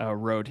side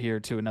road here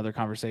to another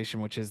conversation,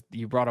 which is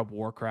you brought up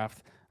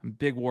Warcraft. I'm a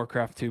big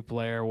Warcraft 2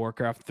 player,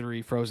 Warcraft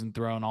 3, Frozen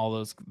Throne, all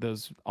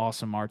those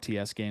awesome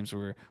RTS games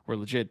were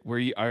legit.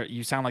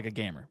 You sound like a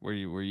gamer. Were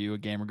you a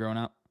gamer growing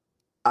up?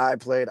 I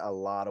played a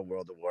lot of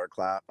World of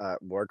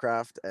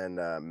Warcraft and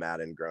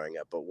Madden growing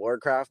up, but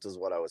Warcraft is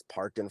what I was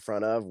parked in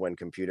front of when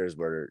computers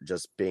were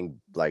just being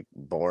like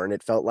born,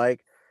 it felt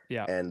like.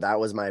 Yeah. And that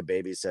was my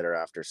babysitter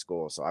after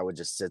school. So I would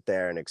just sit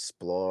there and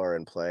explore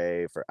and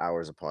play for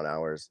hours upon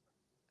hours.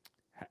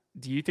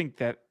 Do you think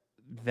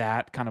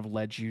that kind of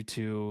led you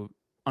to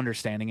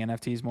understanding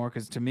NFTs more?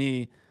 Because to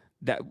me,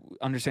 that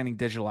understanding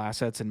digital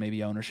assets and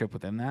maybe ownership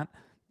within that,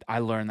 I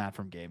learned that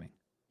from gaming.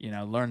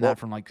 Learn that Well,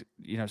 from like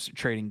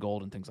trading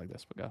gold and things like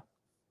this. But go.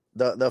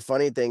 the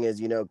funny thing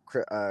is,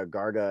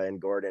 Garga and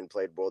Gordon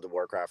played World of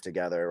Warcraft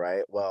together,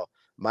 right? Well,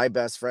 my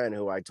best friend,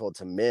 who I told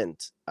to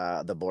mint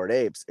the Bored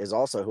Apes, is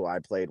also who I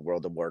played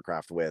World of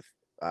Warcraft with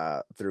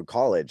through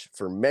college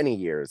for many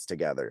years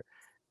together,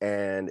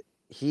 and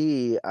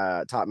he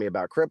taught me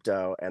about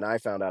crypto, and I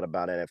found out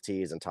about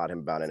NFTs and taught him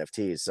about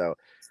NFTs. So,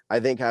 I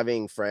think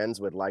having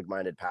friends with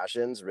like-minded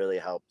passions really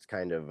helped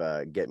kind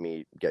of get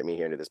me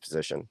here into this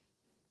position.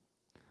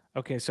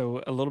 Okay,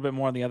 so a little bit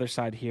more on the other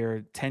side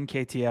here.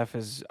 10KTF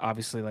has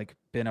obviously like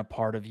been a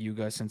part of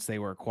Yuga since they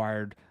were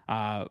acquired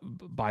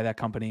by that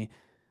company.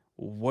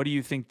 What do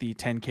you think the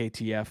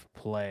 10KTF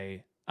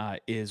play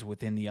is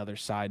within the other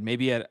side?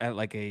 Maybe at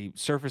like a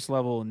surface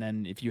level, and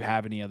then if you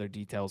have any other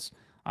details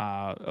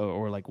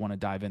or like want to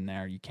dive in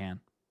there, you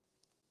can.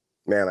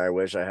 Man, I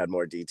wish I had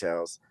more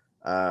details.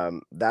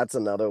 That's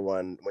another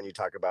one when you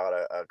talk about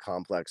a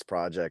complex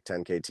project,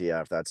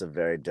 10KTF, that's a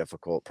very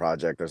difficult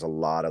project. There's a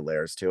lot of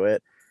layers to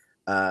it.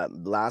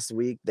 Last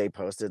week they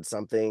posted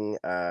something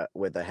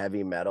with a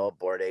heavy metal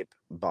Bored Ape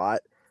bot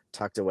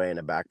tucked away in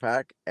a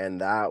backpack,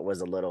 and that was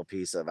a little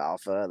piece of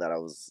alpha that I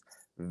was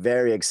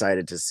very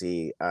excited to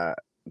see.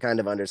 Kind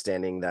of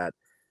understanding that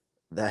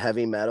the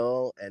heavy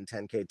metal and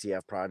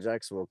 10KTF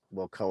projects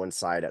will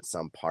coincide at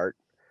some part,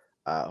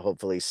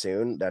 hopefully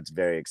soon. That's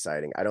very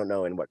exciting. I don't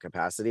know in what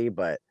capacity,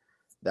 but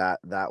that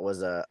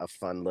was a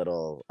fun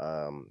little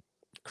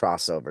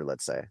crossover,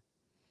 let's say.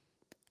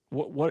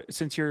 what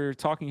since you're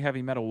talking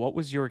heavy metal, what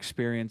was your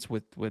experience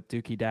with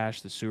Dookie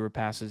Dash, the sewer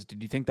passes?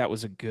 Did you think that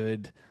was a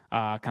good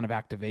kind of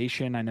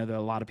activation? I know that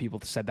a lot of people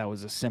said that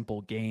was a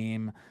simple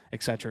game,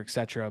 et cetera, et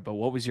cetera. But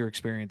what was your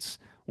experience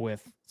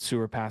with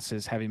sewer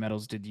passes, heavy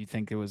metals? Did you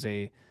think it was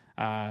uh,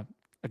 a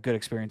good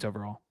experience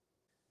overall?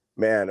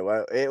 Man,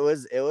 well, it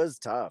was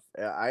tough.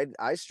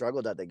 I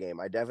struggled at the game.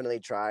 I definitely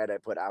tried. I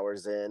put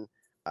hours in.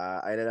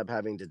 I ended up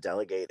having to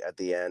delegate at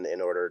the end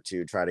in order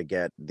to try to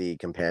get the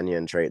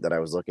companion trait that I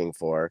was looking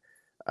for,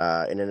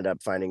 and ended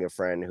up finding a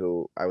friend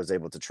who I was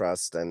able to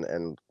trust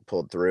and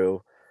pulled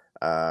through.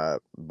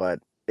 But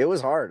it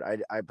was hard.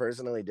 I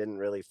personally didn't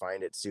really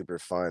find it super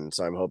fun,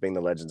 so I'm hoping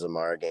the Legends of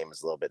Mara game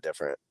is a little bit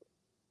different.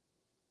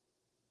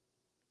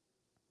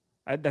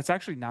 That's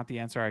actually not the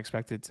answer I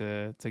expected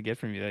to get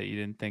from you. That you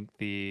didn't think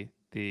the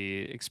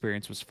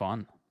experience was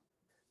fun.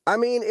 I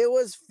mean, it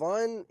was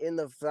fun in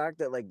the fact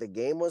that, like, the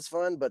game was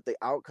fun, but the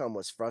outcome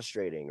was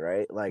frustrating,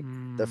 right? Like,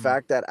 the Mm,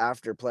 fact that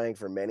after playing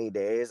for many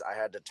days, I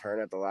had to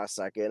turn at the last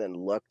second and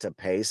look to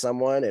pay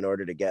someone in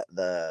order to get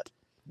the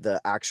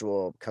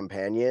actual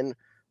companion,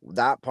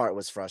 that part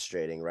was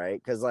frustrating, right?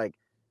 Because like,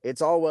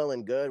 it's all well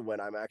and good when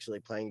I'm actually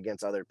playing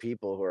against other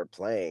people who are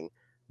playing,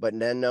 but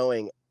then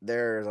knowing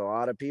there's a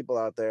lot of people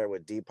out there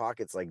with deep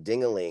pockets like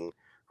Dingaling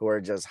who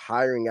are just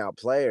hiring out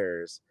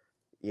players,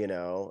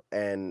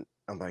 and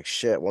I'm like,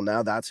 shit, well,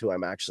 now that's who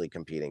I'm actually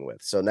competing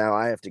with. So now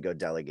I have to go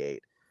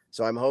delegate.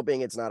 So I'm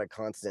hoping it's not a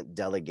constant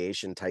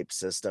delegation type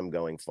system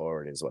going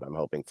forward, is what I'm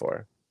hoping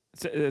for.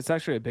 it's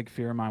actually a big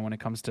fear of mine when it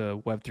comes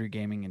to Web3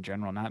 gaming in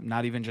general.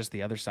 Not even just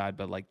the other side,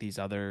 but like these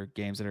other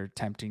games that are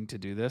attempting to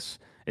do this.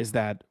 Is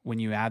that when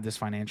you add this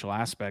financial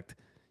aspect,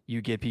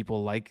 you get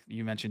people like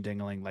you mentioned,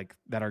 Dingling, like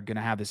that are going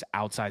to have this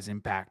outsized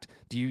impact.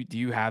 Do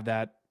you have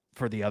that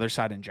for the other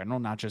side in general,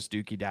 not just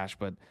Dookie Dash,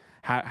 but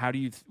how do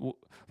you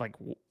like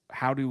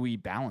how do we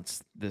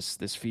balance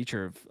this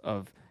feature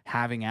of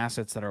having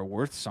assets that are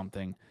worth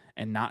something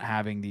and not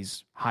having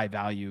these high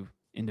value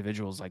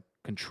individuals like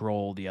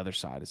control the other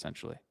side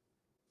essentially?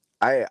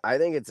 I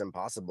think it's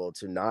impossible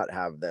to not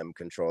have them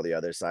control the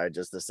other side,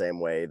 just the same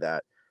way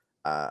that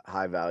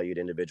high valued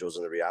individuals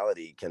in the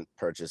reality can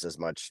purchase as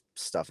much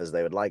stuff as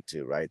they would like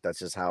to, right? That's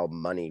just how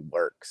money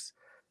works.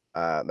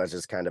 That's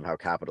just kind of how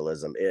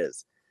capitalism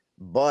is.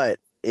 But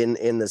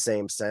in the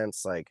same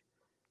sense, like,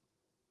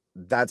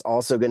 that's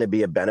also going to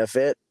be a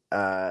benefit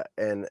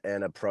and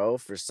a pro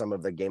for some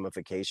of the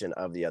gamification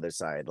of the other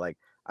side. Like,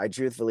 I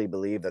truthfully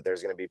believe that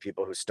there's going to be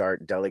people who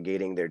start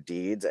delegating their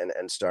deeds and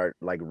start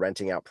like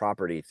renting out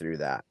property through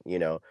that,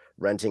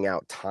 renting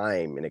out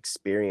time and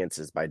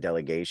experiences by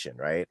delegation,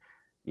 right?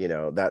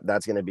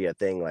 That's going to be a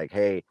thing. Like,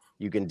 hey,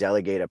 you can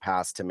delegate a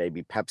pass to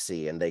maybe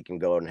Pepsi and they can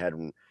go ahead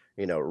and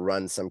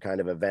run some kind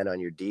of event on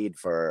your deed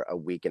for a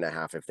week and a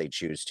half if they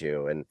choose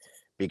to. And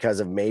because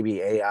of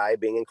maybe AI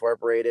being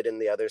incorporated in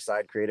the other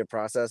side creative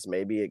process,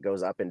 maybe it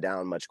goes up and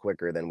down much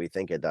quicker than we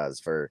think it does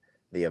for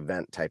the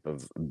event type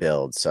of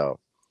build. So,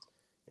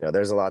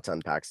 there's a lot to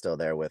unpack still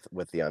there with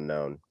the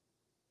unknown.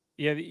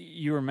 Yeah,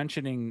 you were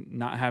mentioning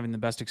not having the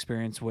best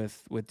experience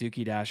with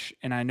Dookie Dash,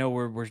 and I know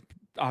we're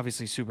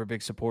obviously super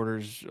big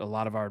supporters. A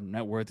lot of our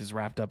net worth is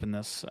wrapped up in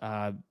this.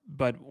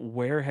 But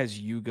where has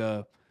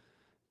Yuga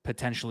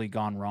potentially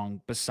gone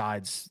wrong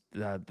besides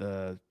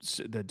the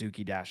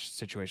Dookie Dash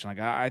situation? Like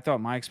I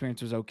thought my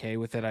experience was okay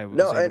with it. I was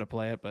No, able and to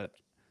play it, but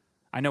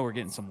I know we're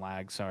getting some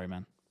lag. Sorry,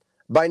 man.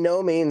 by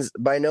no means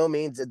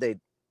did they.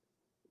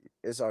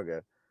 It's all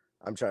good.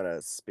 I'm trying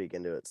to speak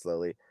into it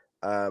slowly.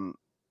 Um,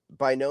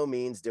 by no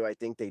means do I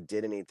think they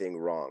did anything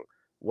wrong.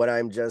 What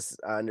I'm just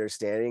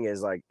understanding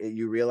is like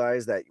you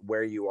realize that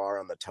where you are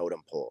on the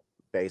totem pole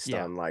based Yeah,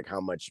 on like how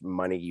much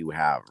money you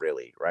have,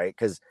 really, right?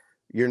 Because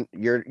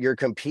you're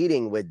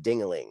competing with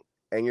Dingaling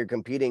and you're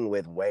competing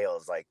with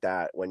whales like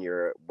that when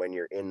you're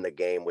in the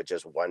game with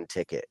just one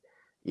ticket.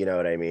 You know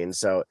what I mean?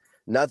 So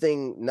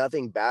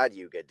nothing bad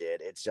Yuga did.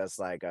 It's just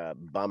like a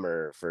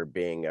bummer for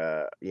being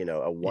a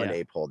one yeah.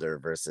 ape holder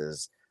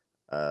versus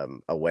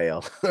a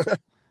whale.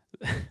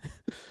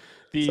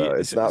 So the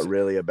it's so, not so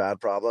really a bad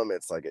problem.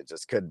 It's like it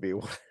just could be.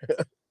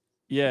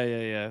 Yeah,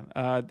 yeah,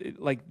 yeah.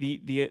 Like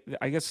the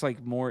I guess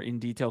like more in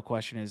detail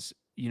question is,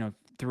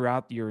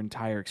 throughout your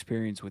entire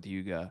experience with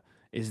Yuga,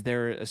 is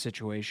there a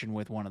situation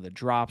with one of the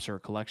drops or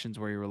collections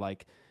where you were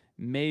like,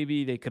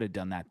 maybe they could have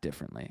done that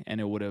differently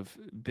and it would have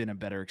been a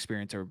better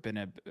experience or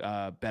been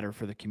a better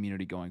for the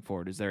community going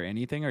forward? Is there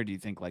anything, or do you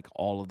think like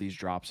all of these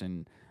drops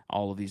and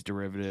all of these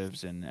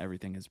derivatives and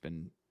everything has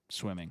been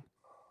swimming?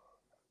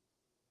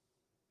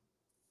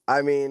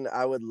 I mean,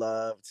 I would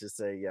love to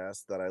say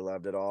yes, that I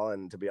loved it all,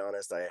 and to be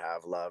honest, I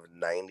have loved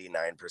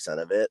 99%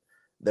 of it.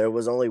 There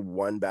was only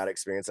one bad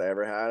experience I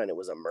ever had, and it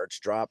was a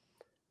merch drop,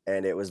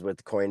 and it was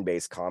with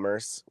Coinbase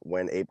Commerce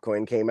when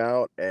ApeCoin came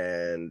out,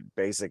 and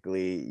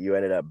basically you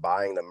ended up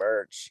buying the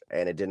merch,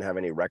 and it didn't have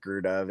any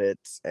record of it,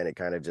 and it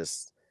kind of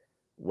just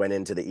went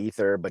into the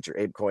ether, but your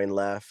ApeCoin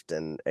left,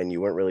 and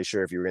you weren't really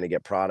sure if you were going to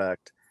get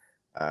product.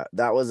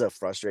 That was a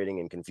frustrating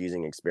and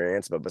confusing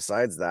experience, but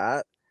besides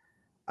that,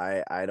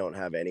 I don't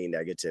have any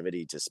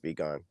negativity to speak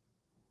on.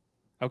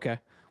 Okay.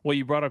 Well,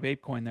 you brought up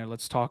ApeCoin there.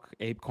 Let's talk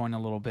ApeCoin a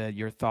little bit.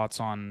 Your thoughts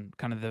on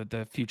kind of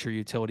the future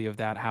utility of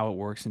that, how it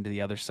works into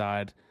the other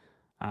side,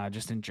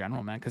 just in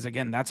general, man. Because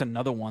again, that's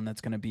another one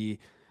that's going to be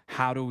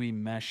how do we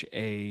mesh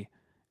a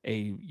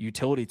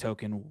utility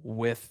token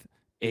with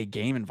a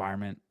game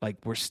environment? Like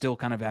we're still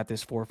kind of at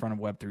this forefront of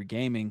Web3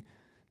 gaming.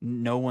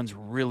 No one's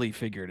really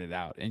figured it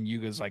out, and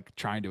Yuga's like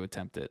trying to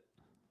attempt it.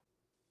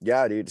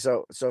 Yeah, dude.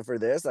 So for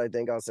this, I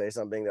think I'll say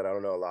something that I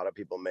don't know a lot of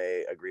people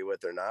may agree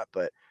with or not,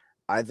 but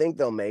I think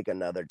they'll make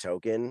another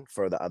token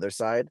for the other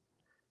side.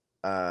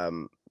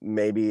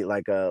 Maybe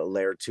like a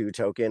layer 2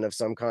 token of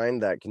some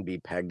kind that can be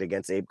pegged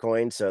against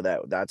ApeCoin so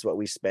that that's what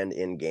we spend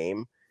in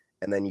game,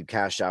 and then you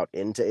cash out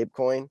into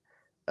ApeCoin.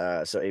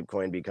 So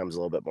ApeCoin becomes a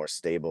little bit more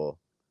stable.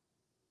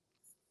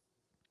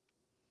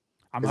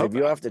 I'm Because if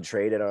hoping. you have to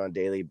trade it on a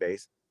daily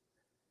basis,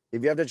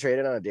 if you have to trade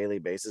it on a daily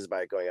basis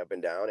by going up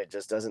and down, it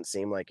just doesn't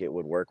seem like it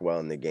would work well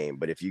in the game.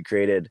 But if you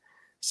created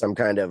some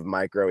kind of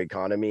micro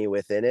economy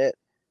within it,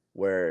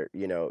 where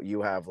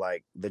you have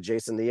like the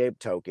Jason the Ape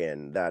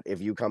token, that if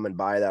you come and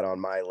buy that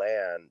on my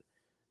land,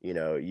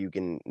 you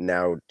can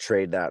now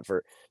trade that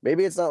for,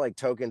 maybe it's not like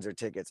tokens or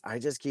tickets. I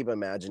just keep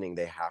imagining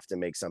they have to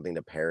make something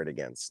to pair it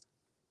against.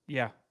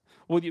 Yeah.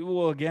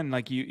 Well, again,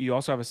 like you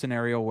also have a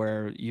scenario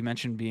where you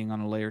mentioned being on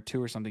a layer two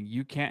or something.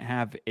 You can't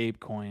have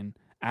ApeCoin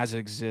as it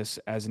exists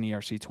as an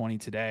ERC20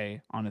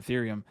 today on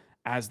Ethereum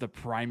as the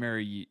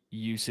primary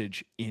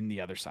usage in the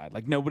other side.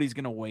 Like nobody's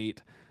gonna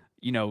wait.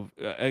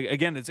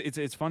 Again,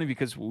 it's funny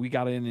because we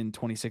got in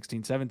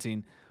 2016,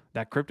 17,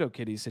 that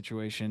CryptoKitties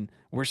situation.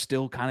 We're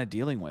still kind of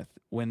dealing with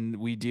when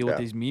we deal with Yeah.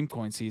 these meme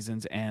coin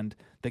seasons, and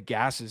the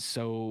gas is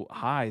so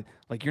high.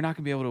 Like you're not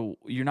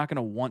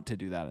gonna want to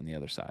do that on the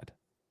other side.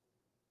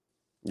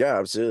 Yeah,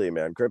 absolutely,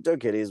 man.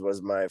 CryptoKitties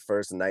was my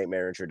first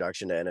nightmare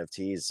introduction to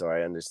NFTs, so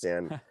I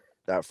understand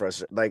that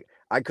frustration. Like,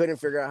 I couldn't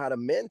figure out how to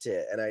mint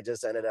it, and I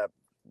just ended up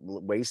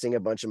wasting a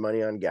bunch of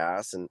money on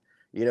gas. And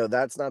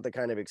that's not the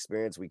kind of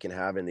experience we can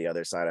have in the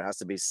other side. It has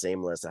to be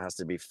seamless. It has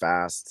to be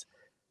fast.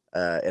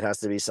 It has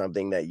to be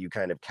something that you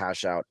kind of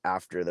cash out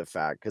after the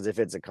fact. Because if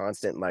it's a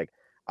constant, like,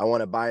 I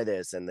want to buy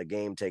this, and the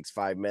game takes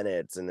 5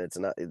 minutes, and it's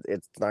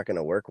not going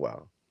to work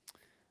well.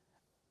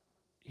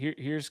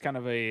 Here's kind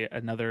of a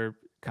another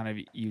kind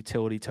of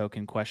utility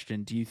token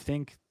question. Do you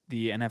think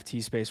the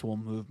NFT space will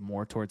move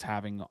more towards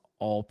having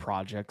all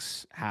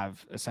projects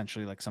have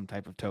essentially like some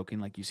type of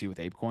token like you see with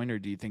ApeCoin, or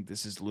do you think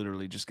this is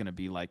literally just going to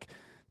be like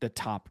the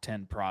top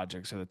 10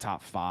 projects or the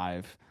top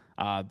five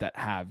that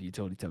have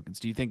utility tokens?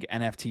 Do you think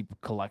NFT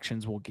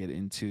collections will get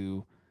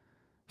into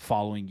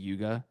following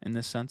Yuga in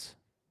this sense?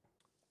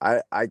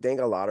 I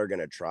think a lot are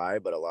going to try,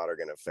 but a lot are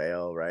going to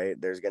fail,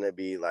 right? There's going to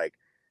be like,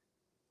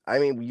 I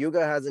mean,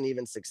 Yuga hasn't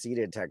even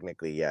succeeded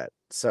technically yet.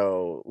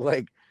 So,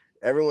 like,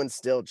 everyone's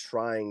still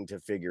trying to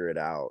figure it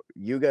out.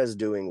 Yuga's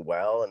doing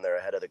well and they're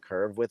ahead of the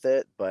curve with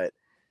it, but,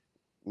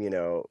 you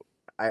know,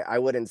 I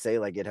wouldn't say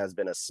like it has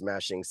been a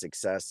smashing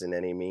success in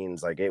any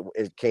means. Like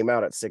it came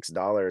out at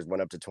 $6,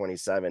 went up to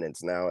 27,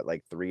 it's now at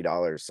like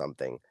 $3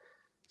 something.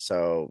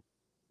 So,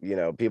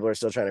 people are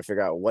still trying to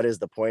figure out what is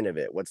the point of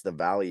it? What's the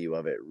value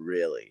of it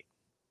really?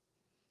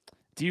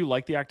 Do you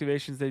like the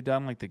activations they've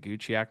done, like the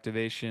Gucci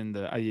activation?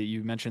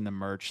 You mentioned the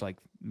merch, like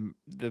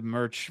the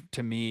merch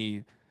to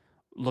me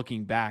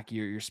looking back,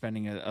 you're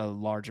spending a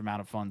large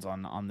amount of funds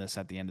on this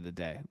at the end of the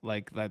day.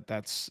 Like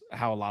that's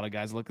how a lot of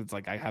guys look. It's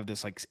like I have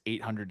this like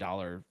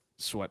 $800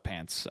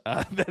 sweatpants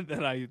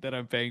that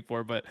I'm paying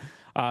for. But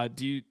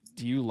do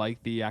you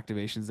like the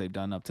activations they've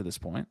done up to this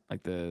point?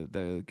 Like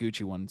the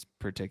Gucci ones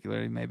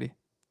particularly, maybe?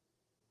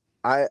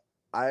 I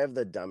I have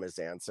the dumbest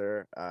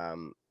answer.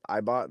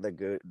 I bought the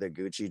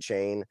Gucci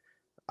chain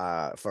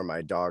for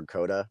my dog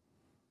Coda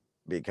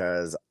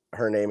because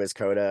her name is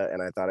Coda,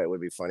 and I thought it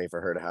would be funny for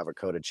her to have a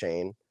Coda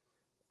chain.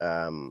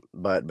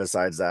 But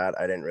besides that,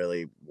 I didn't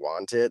really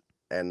want it.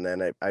 And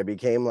then I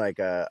became like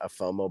a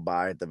FOMO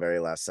buy at the very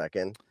last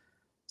second.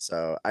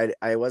 So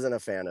I wasn't a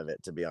fan of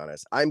it, to be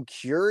honest. I'm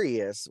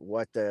curious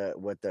what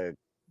the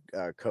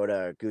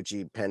Coda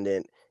Gucci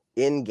pendant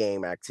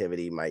in-game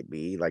activity might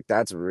be. Like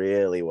that's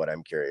really what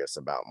I'm curious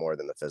about more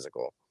than the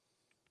physical.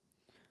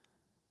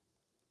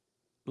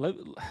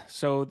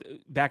 So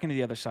back into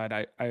the other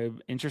side, I'm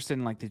interested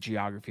in like the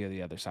geography of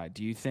the other side.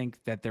 Do you think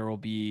that there will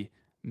be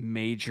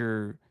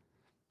major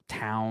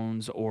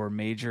towns or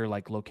major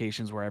like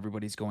locations where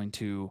everybody's going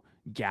to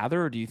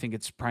gather, or do you think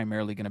it's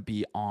primarily going to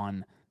be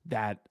on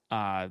that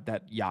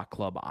yacht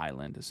club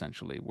island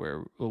essentially,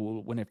 where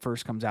when it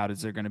first comes out,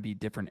 is there going to be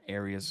different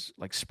areas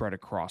like spread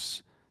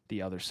across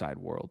the other side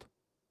world?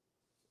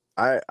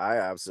 I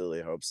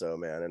absolutely hope so,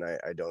 man, and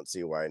I don't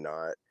see why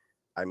not.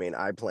 I mean,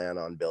 I plan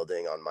on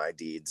building on my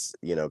deeds,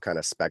 kind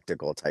of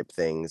spectacle type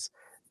things,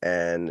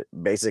 and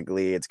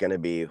basically it's going to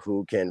be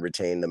who can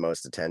retain the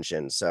most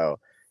attention. So,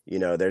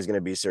 there's going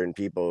to be certain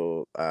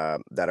people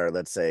that are,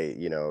 let's say,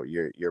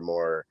 your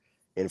more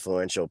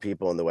influential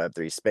people in the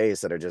Web3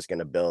 space that are just going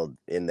to build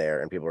in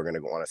there, and people are going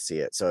to want to see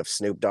it. So if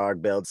Snoop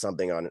Dogg builds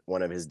something on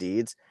one of his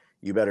deeds,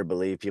 you better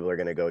believe people are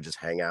going to go just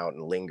hang out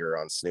and linger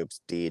on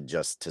Snoop's deed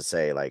just to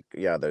say like,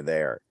 yeah, they're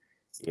there.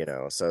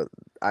 So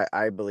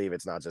I believe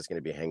it's not just going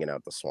to be hanging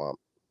out the swamp.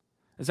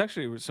 There's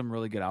actually some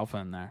really good alpha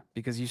in there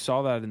because you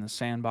saw that in the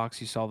sandbox,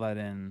 you saw that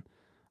in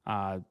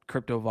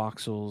crypto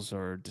voxels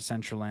or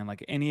Decentraland,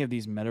 like any of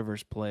these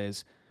metaverse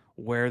plays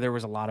where there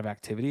was a lot of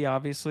activity.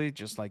 Obviously,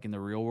 just like in the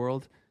real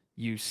world,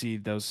 you see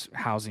those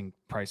housing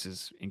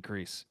prices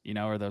increase,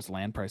 or those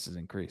land prices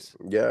increase.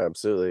 Yeah,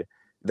 absolutely.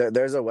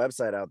 There's a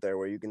website out there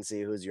where you can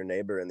see who's your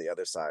neighbor in the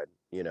other side,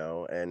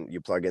 and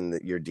you plug in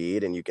your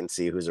deed and you can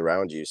see who's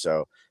around you.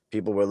 So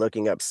people were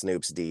looking up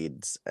Snoop's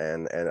deeds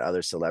and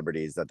other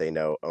celebrities that they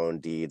know own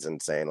deeds and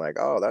saying like,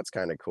 oh, that's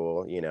kind of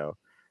cool.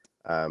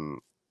 Um,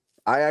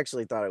 I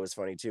actually thought it was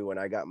funny too when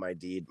I got my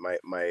deed.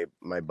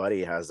 My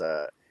buddy has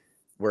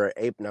we're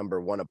ape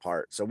number one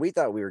apart, so we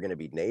thought we were going to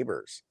be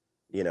neighbors,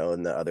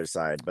 in the other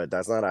side, but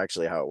that's not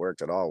actually how it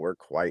worked at all. We're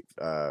quite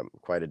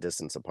a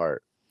distance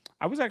apart.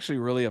 I was actually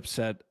really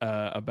upset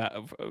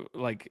about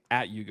like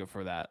at Yuga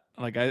for that.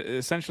 Like,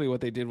 essentially what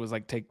they did was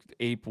like take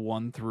Ape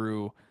 1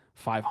 through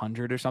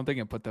 500 or something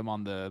and put them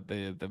on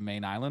the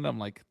main island. I'm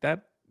like,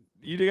 that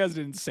you guys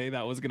didn't say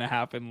that was gonna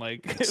happen.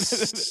 Like,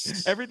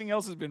 everything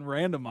else has been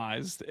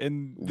randomized,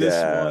 and this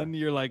Yeah, one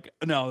you're like,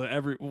 no,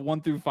 every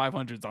 1 through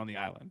 500 is on the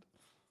island.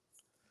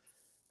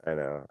 I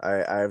know.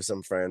 I have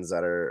some friends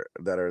that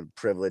are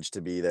privileged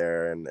to be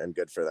there, and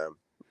good for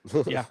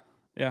them. Yeah.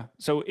 Yeah.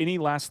 So, any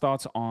last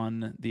thoughts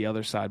on the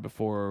other side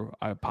before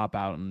I pop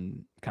out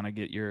and kind of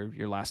get your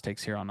last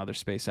takes here on Other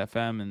Space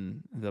FM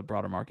and the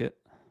broader market?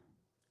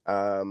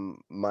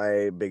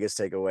 My biggest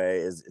takeaway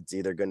is it's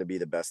either going to be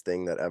the best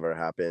thing that ever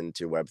happened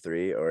to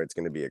Web3 or it's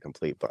going to be a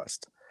complete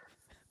bust.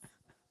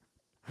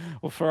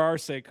 Well, for our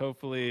sake,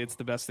 hopefully it's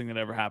the best thing that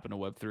ever happened to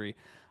Web3.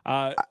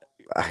 Uh,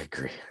 I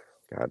agree.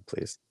 God,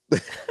 please.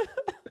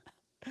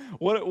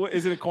 what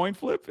is it? A coin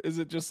flip? Is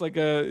it just like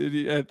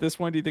at this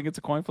point? Do you think it's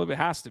a coin flip? It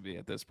has to be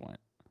at this point.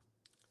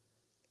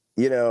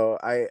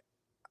 I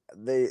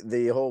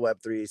the whole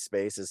Web3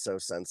 space is so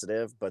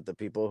sensitive, but the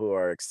people who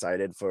are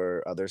excited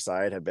for Other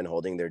Side have been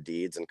holding their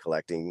deeds and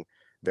collecting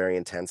very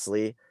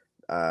intensely.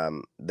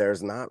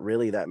 There's not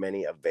really that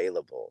many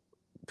available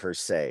per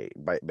se,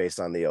 based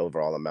on the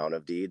overall amount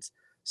of deeds.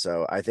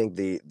 So I think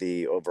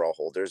the overall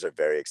holders are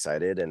very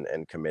excited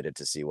and committed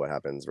to see what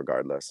happens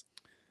regardless.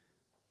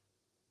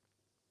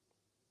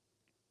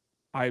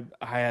 I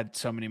had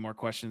so many more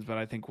questions, but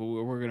I think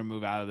we're gonna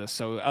move out of this.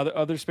 So,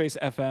 other space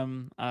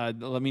FM,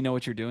 let me know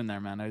what you're doing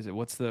there, man.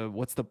 What's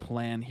the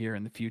plan here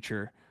in the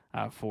future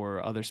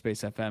for Other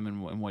Space FM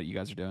and what you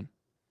guys are doing?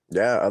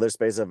 Yeah, Other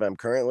Space FM.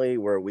 Currently,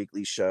 we're a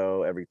weekly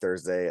show every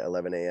Thursday,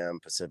 11 a.m.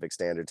 Pacific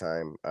Standard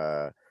Time.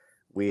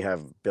 We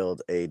have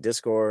built a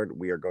Discord.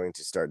 We are going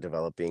to start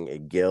developing a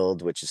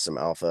guild, which is some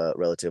alpha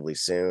relatively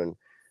soon,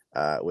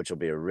 which will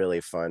be a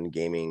really fun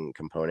gaming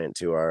component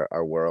to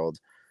our world.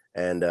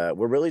 And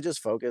we're really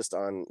just focused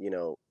on,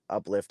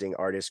 uplifting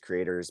artists,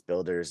 creators,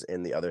 builders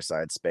in the other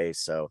side space.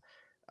 So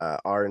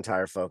our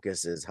entire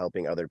focus is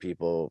helping other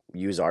people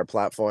use our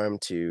platform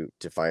to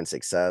find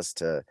success,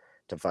 to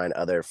find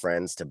other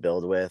friends to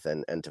build with,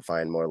 and to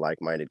find more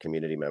like-minded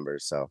community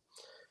members. So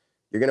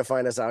you're going to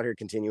find us out here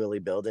continually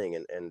building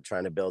and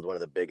trying to build one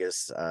of the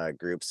biggest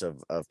groups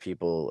of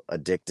people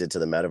addicted to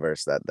the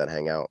metaverse that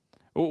hang out.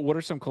 What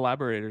are some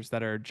collaborators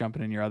that are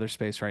jumping in your other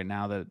space right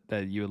now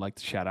that you would like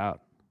to shout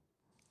out?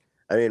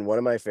 I mean, one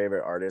of my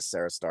favorite artists,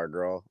 Sarah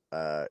Stargirl,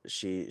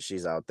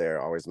 she's out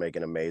there always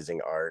making amazing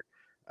art.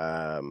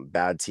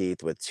 Bad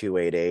Teeth with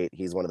 288.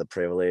 He's one of the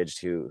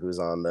privileged who's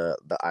on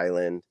the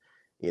island.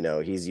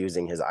 He's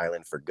using his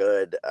island for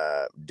good,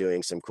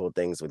 doing some cool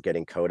things with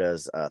getting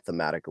codas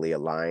thematically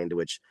aligned,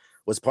 which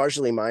was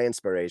partially my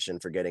inspiration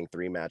for getting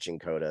 3 matching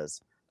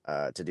codas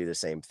to do the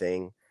same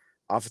thing.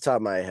 Off the top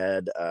of my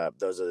head,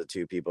 those are the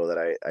 2 people that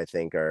I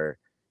think are,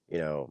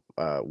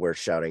 worth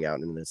shouting out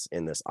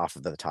in this off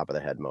of the top of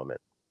the head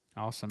moment.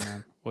 Awesome,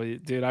 man. Well,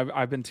 dude,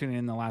 I've been tuning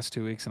in the last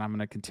 2 weeks, and I'm going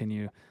to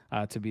continue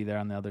to be there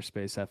on the Other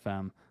Space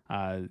FM,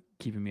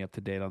 keeping me up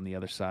to date on the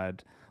other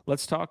side.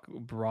 Let's talk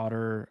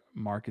broader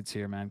markets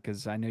here, man,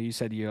 because I know you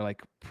said you're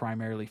like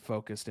primarily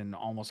focused and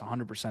almost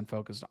 100%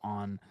 focused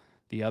on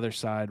the other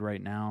side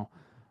right now.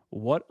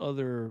 What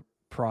other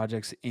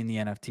projects in the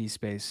NFT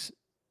space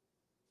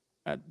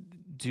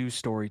do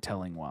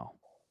storytelling well?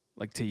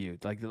 Like to you,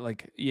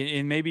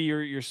 and maybe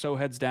you're so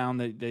heads down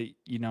that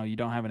you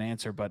don't have an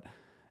answer, but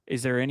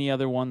is there any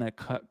other one that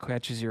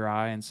catches your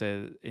eye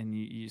and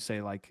you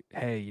say like,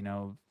 hey,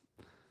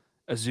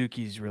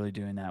 Azuki's really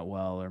doing that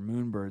well, or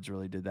Moonbirds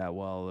really did that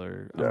well,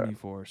 or Yeah.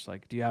 Omniforce?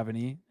 Like, do you have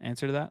any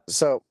answer to that?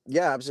 So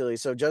yeah, absolutely.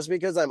 So just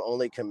because I'm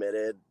only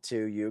committed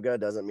to Yuga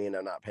doesn't mean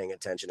I'm not paying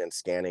attention and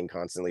scanning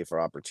constantly for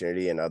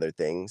opportunity and other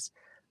things.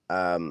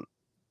 Um,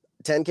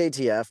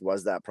 10KTF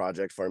was that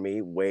project for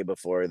me way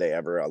before they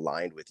ever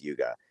aligned with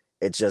Yuga.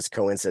 It's just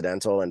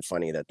coincidental and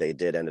funny that they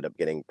did ended up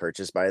getting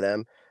purchased by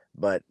them.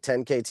 But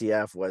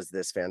 10KTF was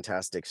this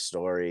fantastic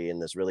story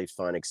and this really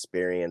fun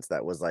experience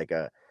that was like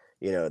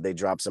they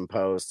dropped some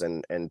posts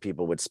and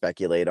people would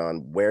speculate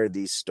on where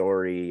these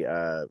story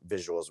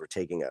visuals were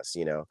taking us.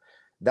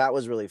 That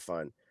was really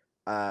fun.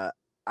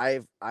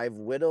 I've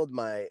whittled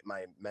my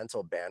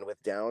mental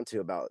bandwidth down to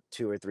about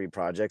 2 or 3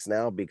 projects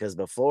now, because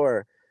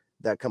before,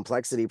 that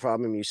complexity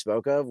problem you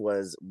spoke of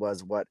was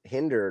what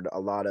hindered a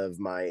lot of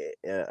my,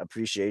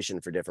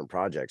 appreciation for different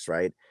projects,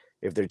 right?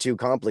 If they're too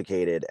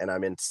complicated and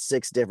I'm in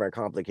 6 different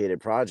complicated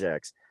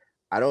projects,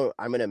 I'm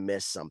gonna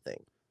miss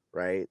something,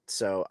 right?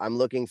 So, I'm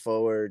looking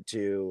forward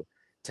to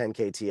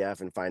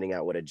 10KTF and finding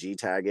out what a G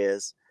tag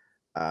is.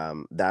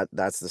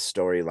 That's the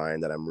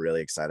storyline that I'm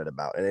really excited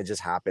about, and it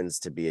just happens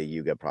to be a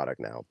Yuga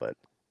product now, but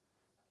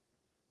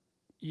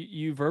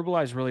You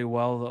verbalize really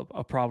well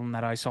a problem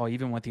that I saw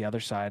even with the other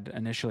side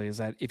initially is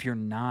that if you're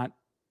not,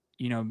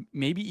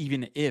 maybe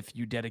even if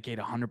you dedicate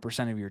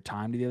 100% of your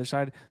time to the other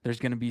side, there's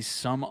going to be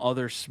some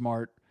other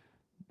smart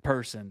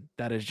person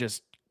that is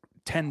just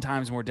 10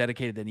 times more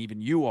dedicated than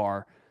even you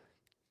are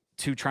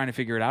to trying to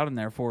figure it out. And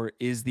therefore,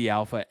 is the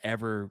alpha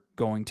ever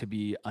going to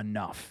be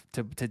enough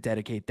to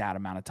dedicate that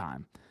amount of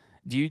time?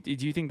 Do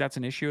you think that's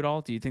an issue at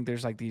all? Do you think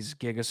there's like these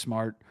giga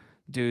smart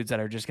dudes that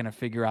are just going to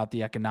figure out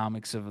the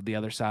economics of the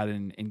other side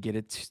and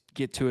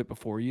get to it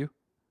before you?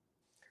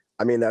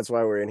 I mean, that's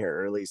why we're in here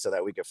early, so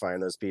that we could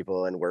find those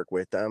people and work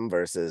with them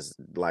versus,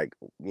 like,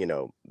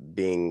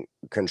 being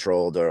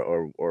controlled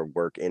or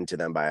work into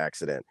them by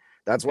accident.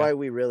 That's Okay. why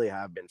we really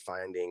have been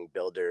finding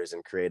builders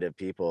and creative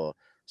people,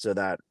 so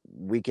that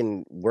we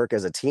can work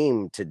as a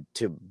team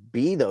to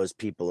be those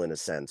people in a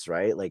sense,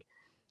 right? Like,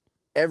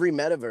 every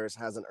metaverse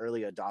has an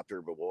early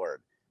adopter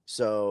reward.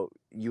 So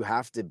you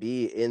have to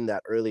be in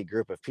that early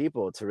group of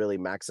people to really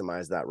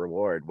maximize that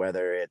reward,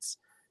 whether it's,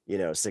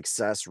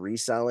 success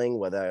reselling,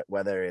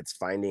 whether it's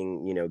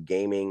finding,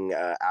 gaming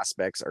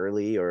aspects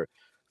early, or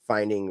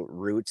finding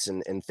roots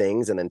and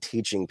things, and then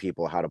teaching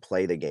people how to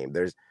play the game.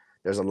 There's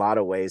a lot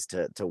of ways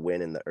to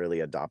win in the early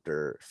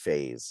adopter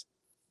phase.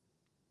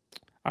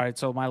 All right.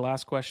 So my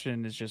last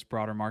question is just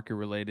broader market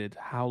related.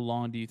 How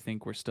long do you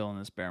think we're still in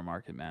this bear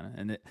market,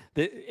 man?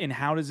 And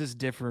how does this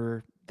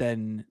differ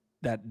than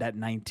that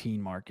 19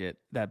 market,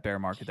 that bear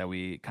market that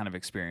we kind of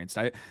experienced?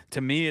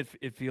 To me,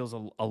 it feels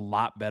a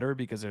lot better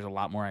because there's a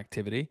lot more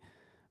activity.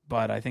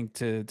 But I think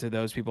to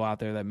those people out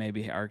there that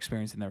maybe are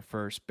experiencing their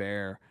first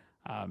bear,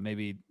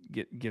 maybe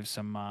give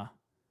some Yeah.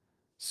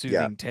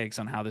 soothing takes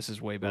on how this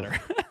is way Mm. better.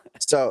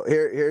 So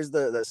here's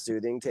the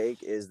soothing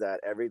take, is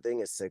that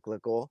everything is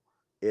cyclical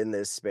in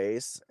this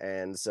space.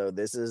 And so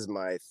this is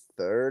my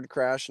third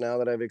crash now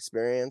that I've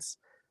experienced.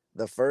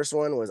 The first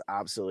one was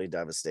absolutely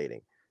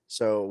devastating.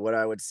 So what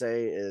I would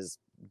say is,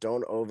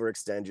 don't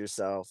overextend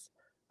yourself.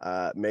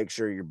 Make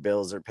sure your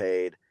bills are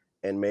paid,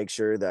 and make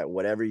sure that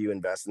whatever you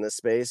invest in this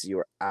space, you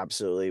are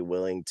absolutely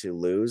willing to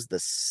lose the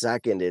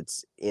second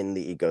it's in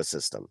the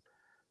ecosystem,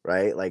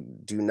 right? Like,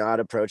 do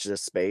not approach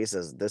this space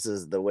as this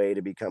is the way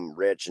to become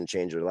rich and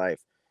change your life.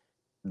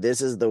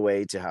 This is the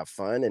way to have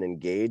fun and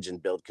engage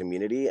and build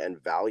community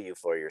and value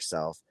for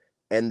yourself.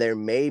 And there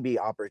may be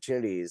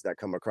opportunities that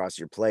come across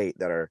your plate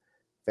that are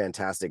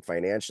fantastic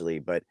financially,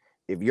 but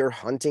if you're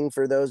hunting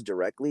for those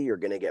directly, you're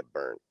going to get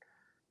burnt.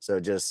 So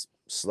just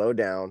slow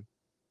down,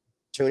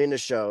 tune into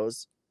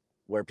shows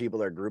where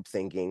people are group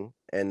thinking,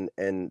 and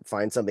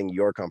find something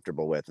you're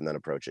comfortable with, and then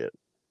approach it.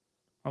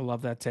 I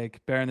love that take,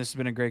 Baron. This has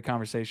been a great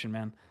conversation,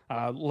 man.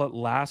 I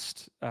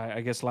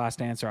guess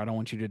last answer. I don't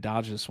want you to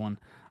dodge this one.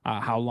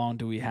 How long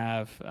do we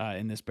have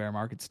in this bear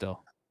market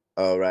still?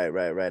 Oh, right.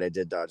 I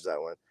did dodge that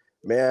one.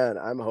 Man,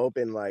 I'm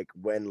hoping, like,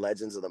 when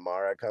Legends of the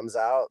Mara comes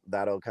out,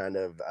 that'll kind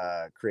of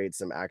create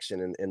some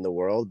action in the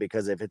world,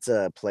 because if it's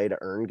a play to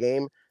earn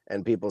game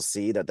and people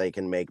see that they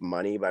can make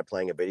money by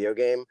playing a video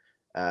game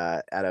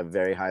at a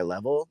very high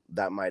level,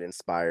 that might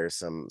inspire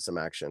some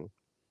action.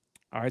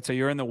 All right, so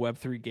you're in the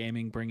Web3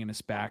 gaming, bringing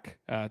us back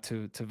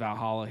to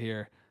Valhalla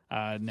here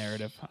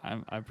narrative.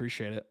 I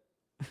appreciate it.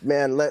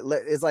 Man,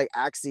 it's like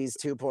Axis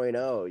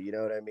 2.0, you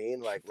know what I mean?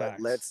 Like,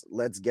 Facts.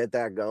 let's get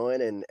that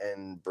going,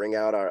 and bring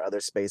out our other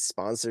space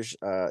sponsors,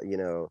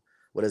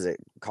 what is it?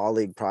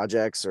 Colleague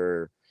projects,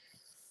 or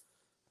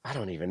I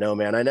don't even know,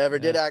 man. I never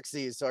did Yeah.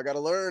 Axis, so I got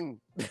to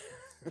learn.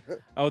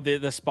 Oh,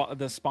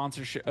 the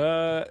sponsorship.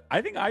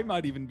 I think I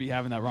might even be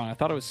having that wrong. I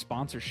thought it was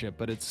sponsorship,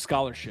 but it's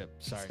scholarship.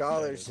 Sorry.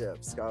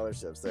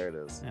 Scholarships. There it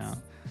is. Yeah.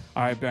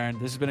 All right, Baron.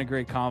 This has been a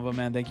great convo,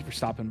 man. Thank you for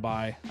stopping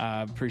by.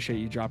 Appreciate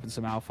you dropping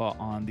some alpha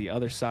on the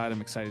other side.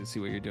 I'm excited to see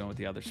what you're doing with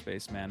the other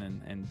space, man.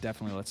 And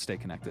definitely let's stay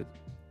connected.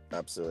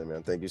 Absolutely,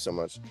 man. Thank you so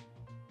much.